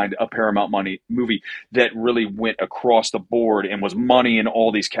to find a Paramount movie that really went across the board and was money in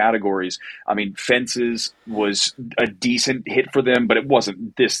all these categories. I mean, Fences was a decent hit for them, but it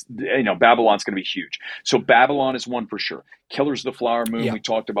wasn't this, Babylon's going to be huge. So Babylon is one for sure. Killers of the Flower Moon, Yeah. we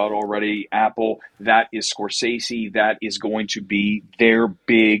talked about already. Apple, that is Scorsese. That is going to be their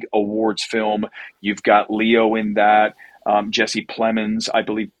big awards film. You've got Leo in that. Jesse Plemons. I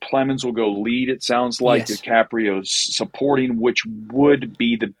believe Plemons will go lead, it sounds like. Yes. DiCaprio's supporting, which would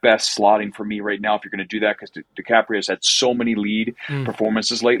be the best slotting for me right now if you're going to do that, because DiCaprio's had so many lead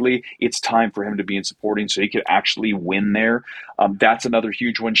performances lately. It's time for him to be in supporting so he could actually win there. That's another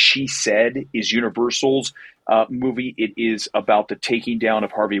huge one. She Said is Universal's movie. It is about the taking down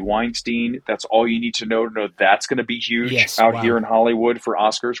of Harvey Weinstein. That's all you need to know that's going to be huge out here in Hollywood for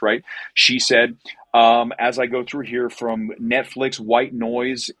Oscars, right? She Said. As I go through here from Netflix, White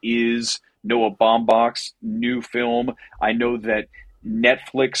Noise is Noah Baumbach's new film. I know that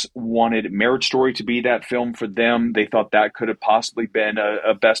Netflix wanted Marriage Story to be that film for them. They thought that could have possibly been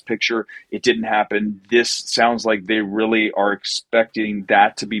a Best Picture. It didn't happen. This sounds like they really are expecting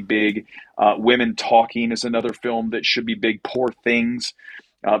that to be big. Women Talking is another film that should be big. Poor Things.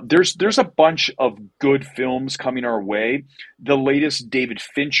 There's a bunch of good films coming our way. The latest, David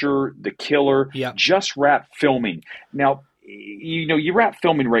Fincher, The Killer, just wrapped filming. Now, you wrap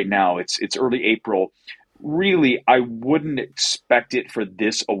filming right now. It's early April. Really, I wouldn't expect it for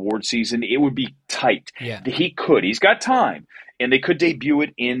this award season. It would be tight. Yeah. He's got time. And they could debut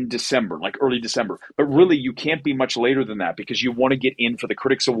it in December, like early December. But really, you can't be much later than that because you want to get in for the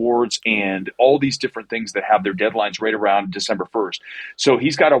Critics Awards and all these different things that have their deadlines right around December 1st. So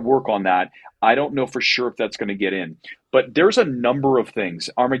he's got to work on that. I don't know for sure if that's going to get in. But there's a number of things.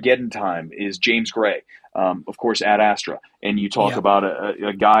 Armageddon Time is James Gray, of course, Ad Astra. And you talk about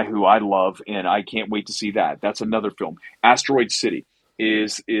a guy who I love, and I can't wait to see that. That's another film. Asteroid City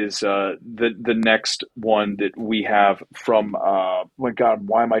is the next one that we have from my God,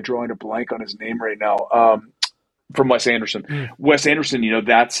 why am I drawing a blank on his name right now? From Wes Anderson. Wes Anderson,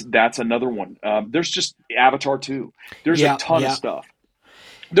 that's another one. There's just Avatar 2. There's a ton of stuff.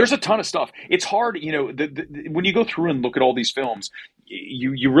 There's a ton of stuff. It's hard, when you go through and look at all these films,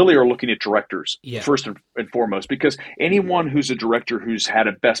 you really are looking at directors first and foremost, because anyone who's a director who's had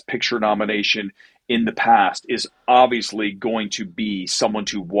a Best Picture nomination in the past is obviously going to be someone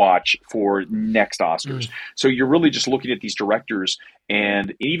to watch for next Oscars. So you're really just looking at these directors,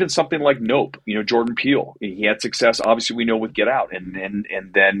 and even something like Nope, Jordan Peele, he had success, obviously we know, with Get Out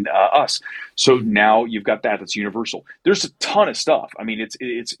and then Us. So now you've got that's Universal. There's a ton of stuff. I mean,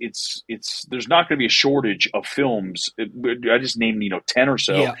 it's there's not going to be a shortage of films. I just named 10 or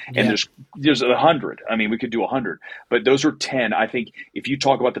so, and there's 100. I mean, we could do 100, but those are 10. I think if you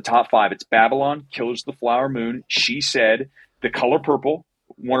talk about the top 5, it's Babylon, Killers of the Flower Moon, She Said, The Color Purple,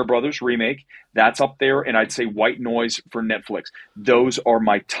 Warner Brothers remake, that's up there, and I'd say White Noise for Netflix. Those are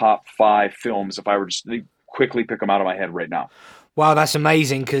my top 5 films if I were to quickly pick them out of my head right now. Wow, that's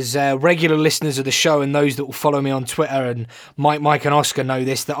amazing, because regular listeners of the show and those that will follow me on Twitter, and Mike and Oscar know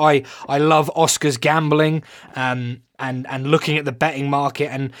this, that I love Oscar's gambling and looking at the betting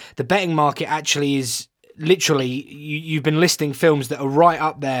market, and the betting market actually is literally, you've been listing films that are right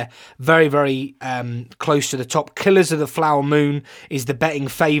up there, very, very close to the top. Killers of the Flower Moon is the betting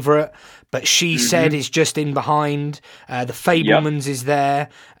favourite, but She Said is just in behind. The Fabelmans is there.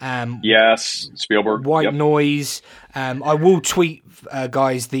 Yes, Spielberg. White Noise. I will tweet,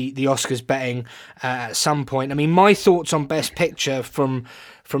 guys, the Oscars betting at some point. I mean, my thoughts on Best Picture from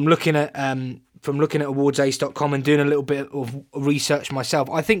looking at awardsace.com and doing a little bit of research myself,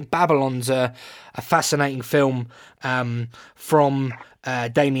 I think Babylon's a fascinating film from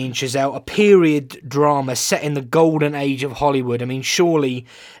Damien Chazelle, a period drama set in the golden age of Hollywood. I mean, surely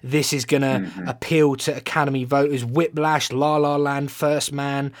this is going to appeal to Academy voters. Whiplash, La La Land, First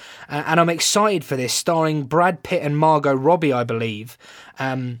Man, and I'm excited for this, starring Brad Pitt and Margot Robbie, I believe.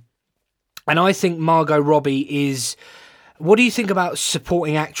 And I think Margot Robbie is... What do you think about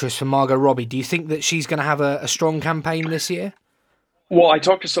supporting actress for Margot Robbie? Do you think that she's going to have a strong campaign this year? Well, I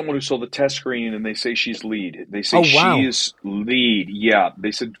talked to someone who saw the test screening, and they say she's lead. They say she's lead. Yeah,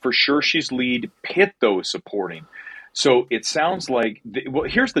 they said for sure she's lead. Pitt, though, is supporting. So it sounds like... well,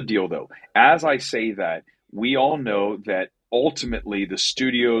 here's the deal, though. As I say that, we all know that ultimately the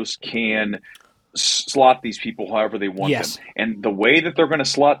studios can slot these people however they want them. And the way that they're going to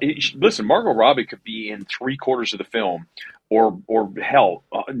slot... Listen, Margot Robbie could be in 3/4 of the film, or hell,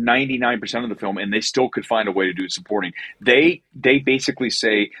 99% of the film, and they still could find a way to do supporting. They basically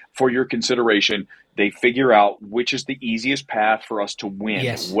say, for your consideration, they figure out which is the easiest path for us to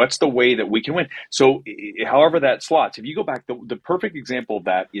win. What's the way that we can win? So however that slots, if you go back, the perfect example of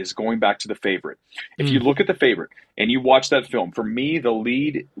that is going back to The Favorite. If you look at The Favorite and you watch that film, for me, the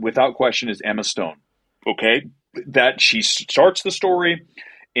lead, without question, is Emma Stone. Okay? That she starts the story,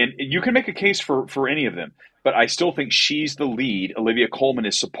 and you can make a case for any of them. but I still think she's the lead. Olivia Colman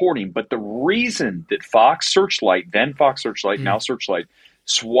is supporting. But the reason that Fox Searchlight, then Fox Searchlight, now Searchlight,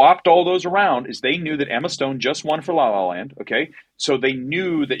 swapped all those around is they knew that Emma Stone just won for La La Land. Okay, so they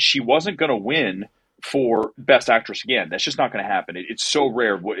knew that she wasn't going to win for Best Actress again. That's just not going to happen. It's so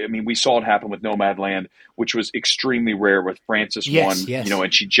rare. I mean, we saw it happen with Nomadland, which was extremely rare with Frances won,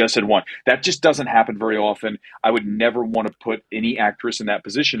 and she just had won. That just doesn't happen very often. I would never want to put any actress in that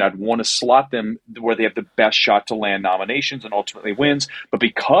position. I'd want to slot them where they have the best shot to land nominations and ultimately wins. But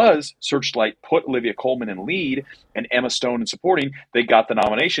because Searchlight put Olivia Colman in lead and Emma Stone in supporting, they got the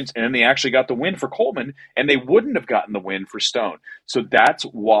nominations, and then they actually got the win for Colman, and they wouldn't have gotten the win for Stone. So that's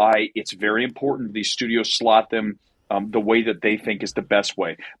why it's very important these studios slot them the way that they think is the best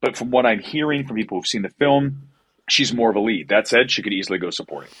way. But from what I'm hearing from people who've seen the film, she's more of a lead. That said, she could easily go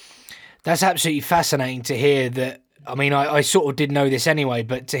supporting. That's absolutely fascinating to hear that. I mean, I sort of did know this anyway,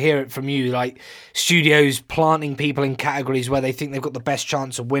 but to hear it from you, like studios planting people in categories where they think they've got the best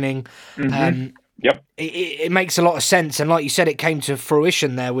chance of winning. Yep. It makes a lot of sense. And like you said, it came to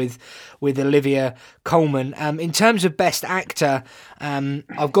fruition there with Olivia Colman. In terms of Best Actor,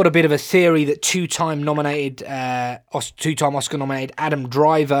 I've got a bit of a theory that two-time Oscar-nominated Adam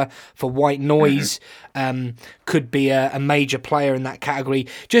Driver for White Noise could be a major player in that category.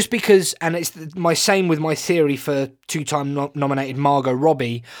 Just because, and it's my same with my theory for two-time nominated Margot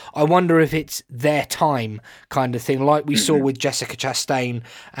Robbie, I wonder if it's their time kind of thing, like we saw with Jessica Chastain.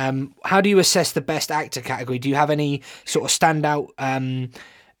 How do you assess the Best Actor category? Do you have any sort of standout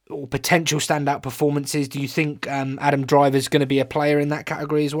or potential standout performances? Do you think Adam Driver's going to be a player in that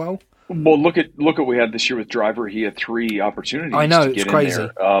category as well? Well, look at what we had this year with Driver. He had 3 opportunities to get in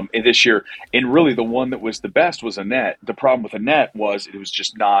there in this year. And really the one that was the best was Annette. The problem with Annette was it was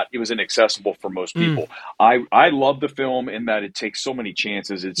inaccessible for most people. I love the film in that it takes so many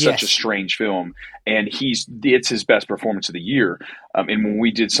chances. It's such a strange film. And it's his best performance of the year. And when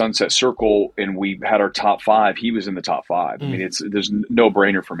we did Sunset Circle and we had our top 5, he was in the top 5. I mean, there's no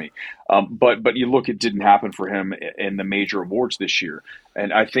brainer for me. But you look, it didn't happen for him in the major awards this year.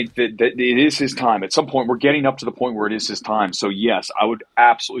 And I think that it is his time. At some point, we're getting up to the point where it is his time. So yes, I would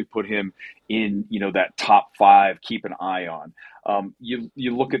absolutely put him in, that top 5, keep an eye on.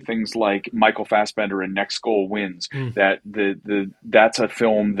 You look at things like Michael Fassbender in Next Goal Wins. That's a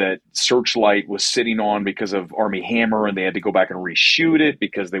film that Searchlight was sitting on because of Armie Hammer, and they had to go back and reshoot it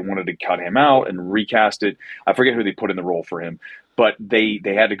because they wanted to cut him out and recast it. I forget who they put in the role for him, but they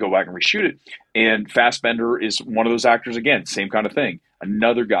had to go back and reshoot it. And Fassbender is one of those actors, again, same kind of thing.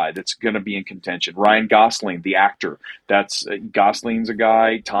 Another guy that's going to be in contention. Ryan Gosling, the actor. That's Gosling's a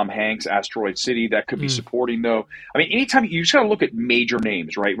guy. Tom Hanks, Asteroid City. That could be supporting, though. I mean, anytime you just got to look at major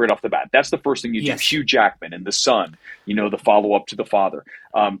names, right off the bat. That's the first thing you do. Hugh Jackman in The Son, the follow-up to The Father.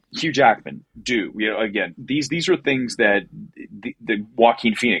 Hugh Jackman, again, these are things that the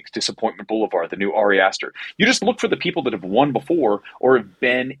Joaquin Phoenix, Disappointment Boulevard, the new Ari Aster. You just look for the people that have won before or have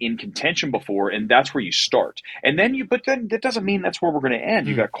been in contention before, and that's where you start. And then but then that doesn't mean that's where we're going to end.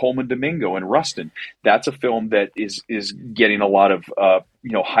 You got Coleman Domingo and Rustin. That's a film that is getting a lot of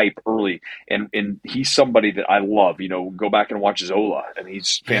hype early, and he's somebody that I love. Go back and watch Zola, and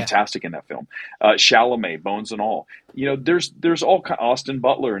he's fantastic in that film. Chalamet, Bones and All. There's all kind. Austin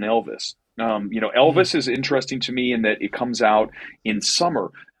Butler and Elvis. Elvis is interesting to me in that it comes out in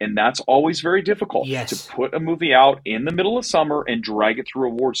summer, and that's always very difficult to put a movie out in the middle of summer and drag it through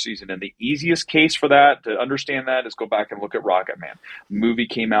award season. And the easiest case for that, to understand that, is go back and look at Rocketman. The movie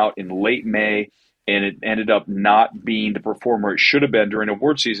came out in late May, and it ended up not being the performer it should have been during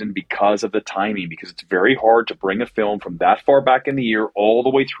award season because of the timing, because it's very hard to bring a film from that far back in the year all the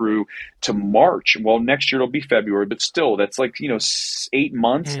way through to March. Well, next year it'll be February, but still, that's 8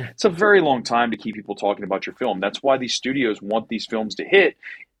 months. It's a very long time to keep people talking about your film. That's why these studios want these films to hit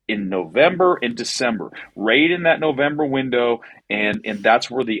in November and December, right in that November window, and that's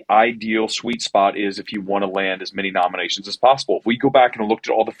where the ideal sweet spot is if you want to land as many nominations as possible. If we go back and looked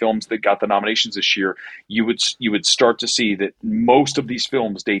at all the films that got the nominations this year, you would start to see that most of these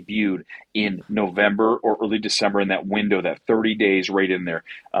films debuted in November or early December, in that window, that 30 days right in there.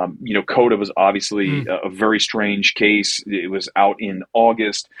 Coda was obviously a very strange case. It was out in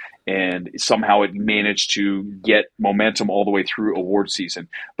August, and somehow it managed to get momentum all the way through award season.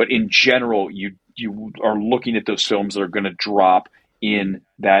 But in general, you are looking at those films that are going to drop in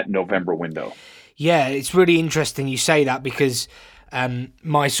that November window. Yeah, it's really interesting you say that, because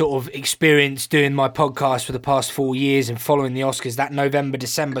my sort of experience doing my podcast for the past 4 years and following the Oscars, that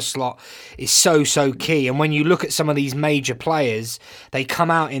November-December slot is so key. And when you look at some of these major players, they come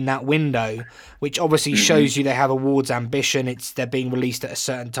out in that window, which obviously shows you they have awards ambition. They're being released at a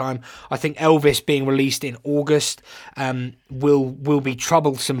certain time. I think Elvis being released in August will be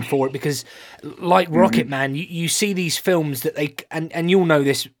troublesome for it, because like Rocket Man, you see these films that and you'll know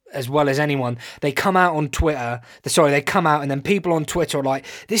this as well as anyone, they come out on Twitter. They come out, and then people on Twitter are like,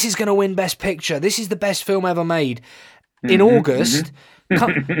 "This is going to win Best Picture. This is the best film ever made." In August,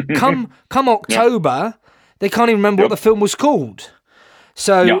 come October, they can't even remember what the film was called.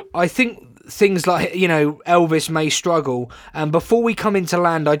 So I think things like, Elvis may struggle. And before we come into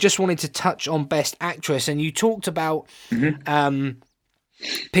Land, I just wanted to touch on Best Actress, and you talked about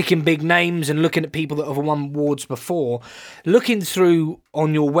picking big names and looking at people that have won awards before. Looking through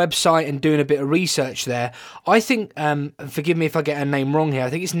on your website and doing a bit of research there, I think, forgive me if I get her name wrong here, I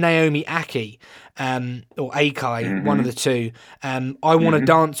think it's Naomi Ackie, or Akai, one of the two. I Want to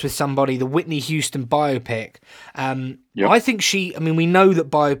Dance with Somebody, the Whitney Houston biopic. I think we know that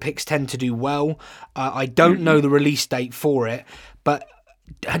biopics tend to do well. I don't know the release date for it, but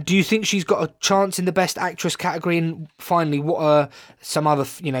do you think she's got a chance in the Best Actress category? And finally, what are some other,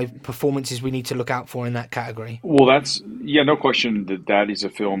 performances we need to look out for in that category? Well, no question that is a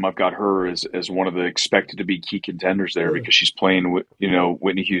film. I've got her as one of the expected to be key contenders there, because she's playing with,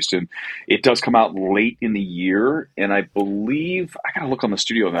 Whitney Houston. It does come out late in the year, and I believe, I got to look on the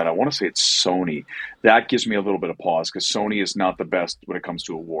studio on that. I want to say it's Sony. That gives me a little bit of pause, because Sony is not the best when it comes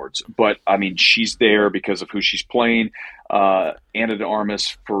to awards. But, she's there because of who she's playing. Ana de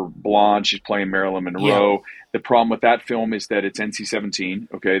Armas for Blonde. She's playing Marilyn Monroe. Yeah. The problem with that film is that it's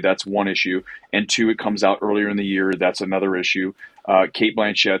NC-17. Okay, that's one issue. And two, it comes out earlier in the year. That's another issue. Cate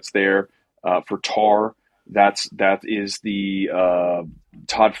Blanchett's there for Tar. That is the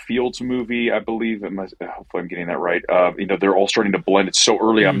Todd Fields movie, I believe. Hopefully I'm getting that right. They're all starting to blend. It's so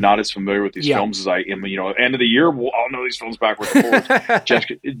early. I'm not as familiar with these films as I am. End of the year, I'll know these films backwards and forwards.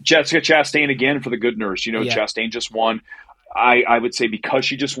 Jessica Chastain again for The Good Nurse. Chastain just won. I would say because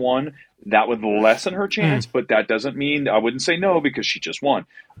she just won, that would lessen her chance, but that doesn't mean I wouldn't say no, because she just won.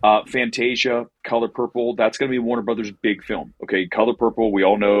 Fantasia, Color Purple, that's going to be Warner Brothers' big film. Okay, Color Purple, we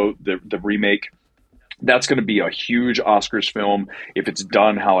all know the remake. That's going to be a huge Oscars film. If it's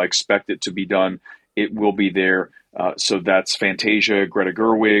done how I expect it to be done, it will be there. So that's Fantasia, Greta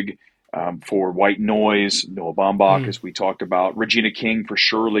Gerwig for White Noise, Noah Baumbach, as we talked about, Regina King for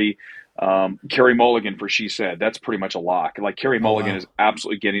Shirley, Carey Mulligan for She Said. That's pretty much a lock. Like, Carey Mulligan is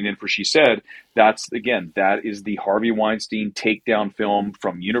absolutely getting in for She Said. That is the Harvey Weinstein takedown film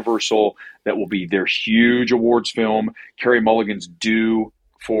from Universal. That will be their huge awards film. Carey Mulligan's due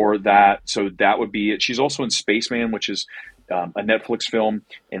for that. So that would be it. She's also in Spaceman, which is a Netflix film,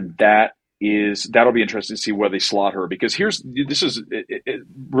 and that'll be interesting to see where they slot her, because this is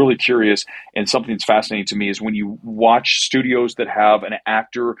really curious, and something that's fascinating to me is when you watch studios that have an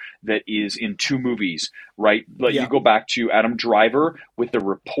actor that is in two movies, right? You go back to Adam Driver with The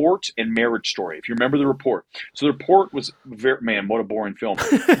Report and Marriage Story. If you remember The Report. So The Report was what a boring film.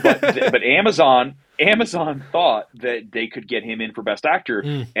 But Amazon thought that they could get him in for Best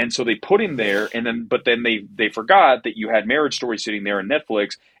Actor, and so they put him there, but then they forgot that you had Marriage Story sitting there on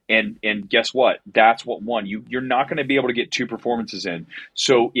Netflix, and guess what? That's what won. You're not going to be able to get two performances in.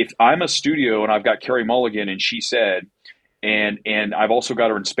 So if I'm a studio and I've got Carey Mulligan and She Said, and I've also got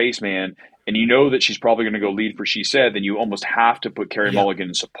her in Spaceman, and you know that she's probably going to go lead for She Said, then you almost have to put Carey Mulligan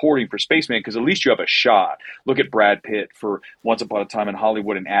in supporting for Spaceman, because at least you have a shot. Look at Brad Pitt for Once Upon a Time in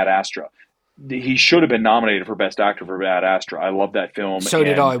Hollywood and Ad Astra. He should have been nominated for Best Actor for Ad Astra. I love that film. So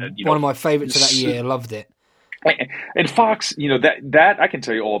did I. One of my favorites of that year. I loved it. And Fox, that I can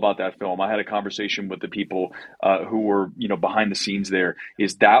tell you all about that film. I had a conversation with the people who were, behind the scenes there.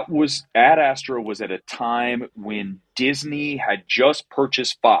 Ad Astra was at a time when Disney had just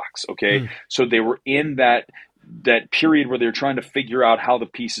purchased Fox. Okay. So they were in that period where they're trying to figure out how the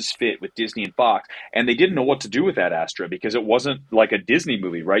pieces fit with Disney and Fox, and they didn't know what to do with Ad Astra, because it wasn't like a Disney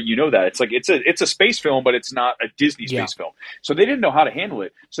movie, right? It's a space film, but it's not a Disney space film. So they didn't know how to handle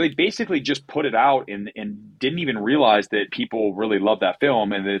it. So they basically just put it out and didn't even realize that people really love that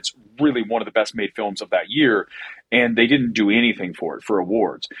film, and that it's really one of the best made films of that year. And they didn't do anything for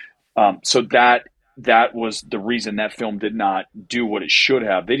awards. So that was the reason that film did not do what it should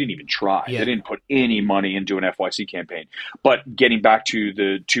have. They didn't even try. They didn't put any money into an FYC campaign. But getting back to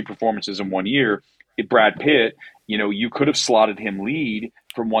the two performances in 1 year, Brad Pitt, you could have slotted him lead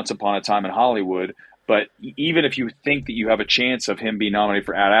from Once Upon a Time in Hollywood, But even if you think that you have a chance of him being nominated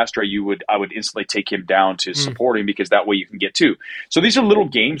for Ad Astra, I would instantly take him down to supporting, because that way you can get two. So these are little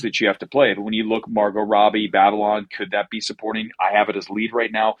games that you have to play. But when you look, Margot Robbie, Babylon, could that be supporting? I have it as lead right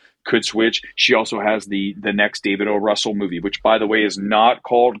now. Could switch. She also has the next David O. Russell movie, which, by the way, is not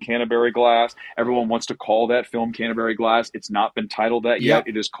called Canterbury Glass. Everyone wants to call that film Canterbury Glass. It's not been titled that yet.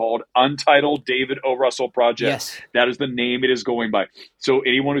 It is called Untitled David O. Russell Project. Yes. That is the name it is going by. So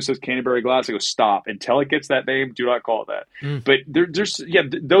anyone who says Canterbury Glass, I go, stop. Until it gets that name, do not call it that. But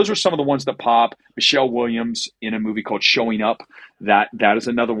those are some of the ones that pop. Michelle Williams in a movie called Showing Up. That is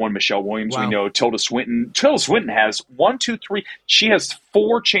another one. Michelle Williams, we know. Tilda Swinton. Tilda Swinton has 1, 2, 3. She has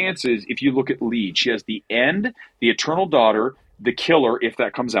 4 chances if you look at lead. She has The End, The Eternal Daughter, The Killer, if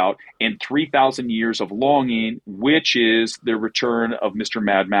that comes out, and 3,000 Years of Longing, which is the return of Mr.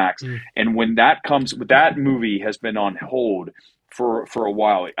 Mad Max. And when that comes, that movie has been on hold for a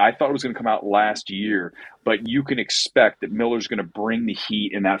while. I thought it was going to come out last year, but you can expect that Miller's going to bring the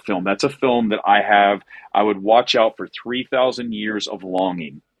heat in that film. That's a film that I would watch out for. 3,000 Years of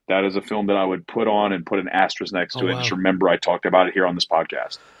Longing. That is a film that I would put on and put an asterisk next to it. Just remember, I talked about it here on this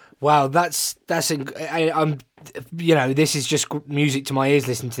podcast. Wow, I'm this is just music to my ears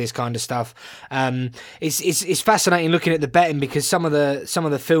listening to this kind of stuff. It's fascinating looking at the betting, because some of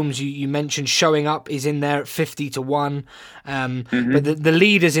the films you mentioned, Showing Up is in there at 50-1. But the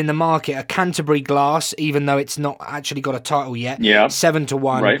leaders in the market are Canterbury Glass, even though it's not actually got a title yet.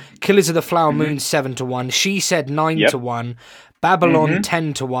 7-1. Right. Killers of the Flower Moon 7-1. She Said 9-1. Babylon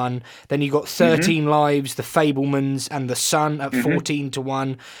 10-1. Then you got 13 Lives, The Fabelmans, and The Sun at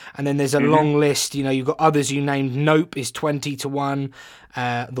 14-1. And then there's a long list. You've got others you named. Nope is 20-1.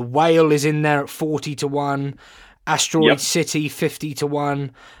 The Whale is in there at 40-1. Asteroid City 50-1,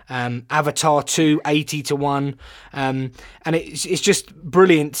 Avatar 2 80-1, and it's just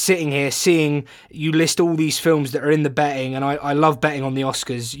brilliant sitting here seeing you list all these films that are in the betting, and I love betting on the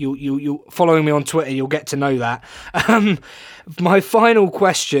Oscars. You following me on Twitter, you'll get to know that. My final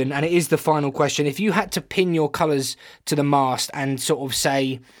question, and it is the final question: if you had to pin your colours to the mast and sort of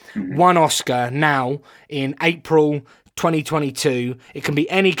say one Oscar now in April 2022, it can be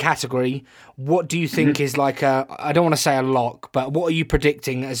any category. What do you think is like I don't want to say a lock, but what are you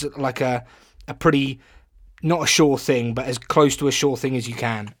predicting as like a pretty, not a sure thing, but as close to a sure thing as you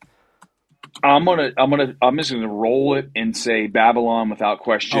can? I'm just gonna roll it and say Babylon without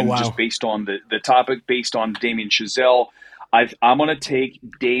question, just based on the topic, based on Damien Chazelle. I'm gonna take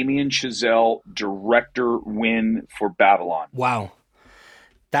Damien Chazelle director win for Babylon. Wow,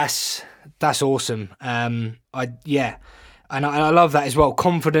 that's awesome. And I love that as well.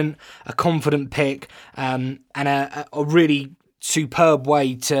 A confident pick, and a really superb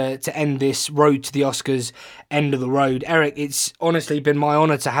way to end this road to the Oscars, end of the road. Eric, it's honestly been my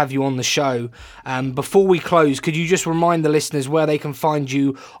honour to have you on the show. Before we close, could you just remind the listeners where they can find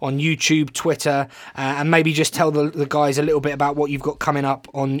you on YouTube, Twitter, and maybe just tell the guys a little bit about what you've got coming up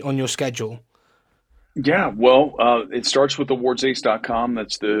on your schedule? Yeah, well, it starts with awardsace.com.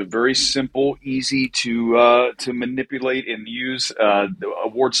 That's the very simple, easy to manipulate and use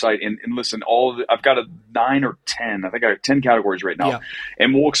award site. And listen, I've got 9 or 10. I think I have 10 categories right now,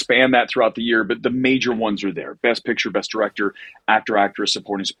 and we'll expand that throughout the year. But the major ones are there: Best Picture, Best Director, Actor, Actress,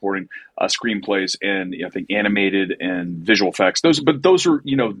 Supporting, Screenplays, and I think animated and visual effects. Those are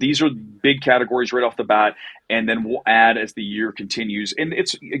these are big categories right off the bat. And then we'll add as the year continues. And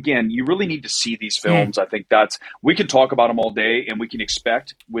it's, again, you really need to see these films. I think we can talk about them all day, and we can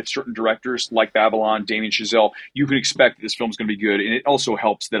expect with certain directors like Babylon, Damien Chazelle, you can expect that this film's going to be good. And it also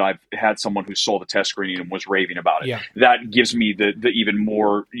helps that I've had someone who saw the test screening and was raving about it. Yeah. That gives me the even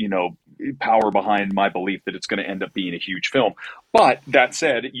more, power behind my belief that it's going to end up being a huge film. But that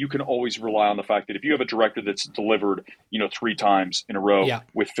said, you can always rely on the fact that if you have a director that's delivered, 3 times in a row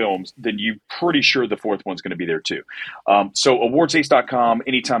with films, then you're pretty sure the fourth one's going to be there too. So awardsace.com,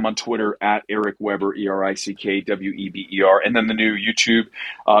 anytime on Twitter at Eric Weber, ErickWeber, and then the new YouTube.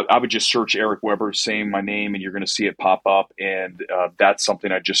 I would just search Eric Weber, saying my name, and you're going to see it pop up. And that's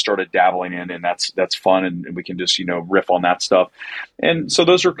something I just started dabbling in, and that's fun, and we can just riff on that stuff. And so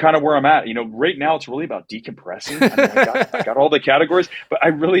those are kind of where I'm at. Right now it's really about decompressing. I got all the categories, but I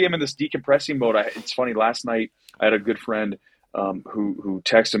really am in this decompressing mode. It's funny, last night I had a good friend who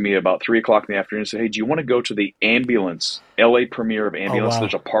texted me about 3:00 in the afternoon and said, "Hey, do you want to go to the Ambulance, LA premiere of Ambulance?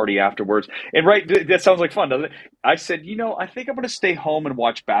 There's a party afterwards." And that sounds like fun, doesn't it? I said, I think I'm going to stay home and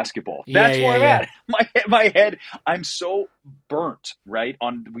watch basketball. That's where I'm at. My head, I'm so burnt, right?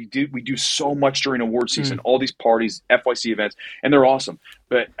 We do so much during award season, all these parties, FYC events, and they're awesome.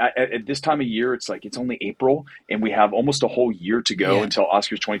 But at this time of year, it's like it's only April, and we have almost a whole year to go until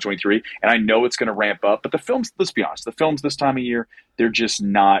Oscars 2023. And I know it's going to ramp up, but the films, let's be honest, the films this time of year, they're just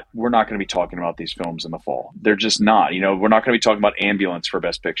not. We're not going to be talking about these films in the fall. They're just not. We're not going to be talking about Ambulance for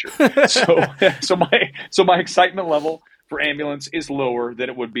Best Picture. So my excitement level for Ambulance is lower than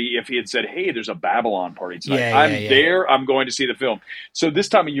it would be if he had said, "Hey, there's a Babylon party tonight. I'm there. I'm going to see the film." So this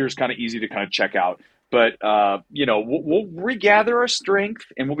time of year is kind of easy to kind of check out. But, we'll regather our strength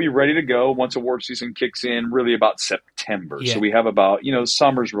and we'll be ready to go once award season kicks in, really about September. Yeah. So we have about,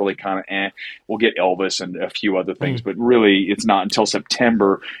 summer's really kind of We'll get Elvis and a few other things, but really it's not until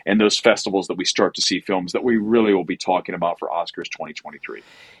September and those festivals that we start to see films that we really will be talking about for Oscars 2023.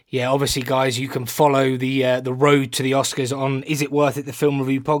 Yeah, obviously, guys, you can follow the road to the Oscars on Is It Worth It, the film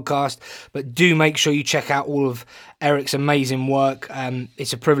review podcast. But do make sure you check out all of Eric's amazing work.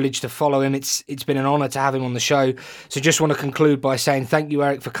 It's a privilege to follow him. It's been an honour to have him on the show. So just want to conclude by saying thank you,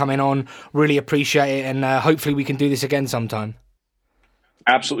 Eric, for coming on. Really appreciate it, and hopefully we can do this again sometime.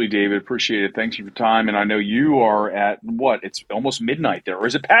 Absolutely, David. Appreciate it. Thanks for your time. And I know you are at It's almost midnight there, or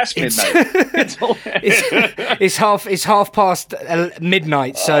is it past midnight? It's half past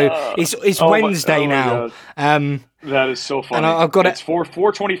midnight, so it's Wednesday now. That is so funny. And I've got it's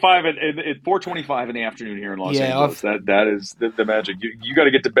 4:25 at 4:25 in the afternoon here in Los Angeles. That is the magic. You got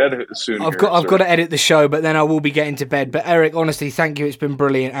to get to bed soon. I've got to edit the show, but then I will be getting to bed. But Eric, honestly, thank you. It's been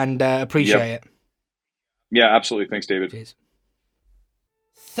brilliant, and appreciate it. Yeah, absolutely. Thanks, David. Cheers.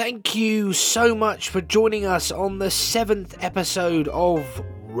 Thank you so much for joining us on the 7th episode of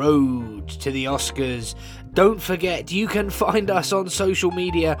Road to the Oscars. Don't forget, you can find us on social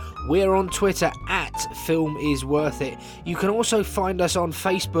media. We're on Twitter at FilmIsWorthIt. You can also find us on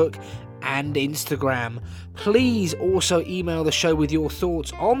Facebook and Instagram. Please also email the show with your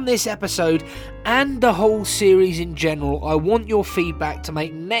thoughts on this episode and the whole series in general. I want your feedback to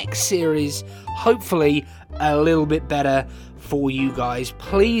make next series hopefully a little bit better for you guys.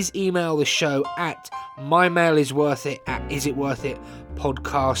 Please email the show at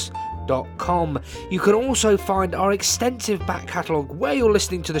mymail.isitworthit@isitworthitpodcast.com. You can also find our extensive back catalogue where you're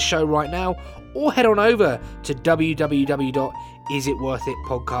listening to the show right now, or head on over to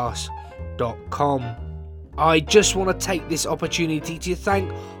www.isitworthitpodcast.com. I just want to take this opportunity to thank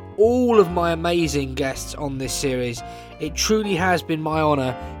all of my amazing guests on this series. It truly has been my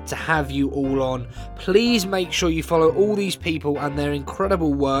honour to have you all on. Please make sure you follow all these people and their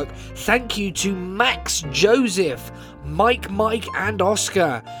incredible work. Thank you to Max Joseph, Mike and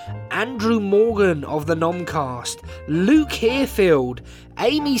Oscar, Andrew Morgan of the Nomcast, Luke Hearfield,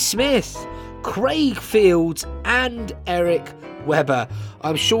 Amy Smith, Craig Fields and Eric Weber.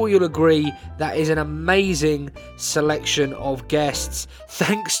 I'm sure you'll agree that is an amazing selection of guests.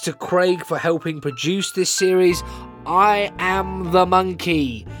 Thanks to Craig for helping produce this series. I am the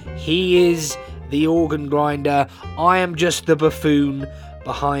monkey. He is the organ grinder. I am just the buffoon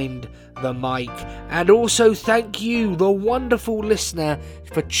behind the mic. And also thank you, the wonderful listener,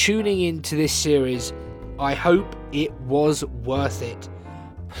 for tuning into this series. I hope it was worth it.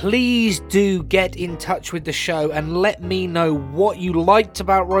 Please do get in touch with the show and let me know what you liked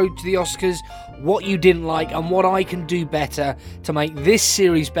about Road to the Oscars, what you didn't like, and what I can do better to make this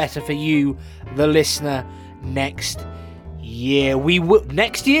series better for you, the listener, next year.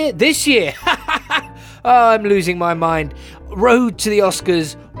 This year? Oh, I'm losing my mind. Road to the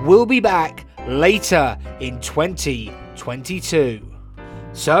Oscars will be back later in 2022.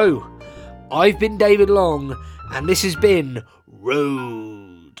 So, I've been David Long, and this has been Road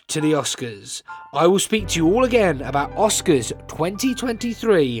to the Oscars. I will speak to you all again about Oscars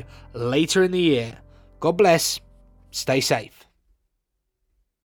 2023 later in the year. God bless. Stay safe.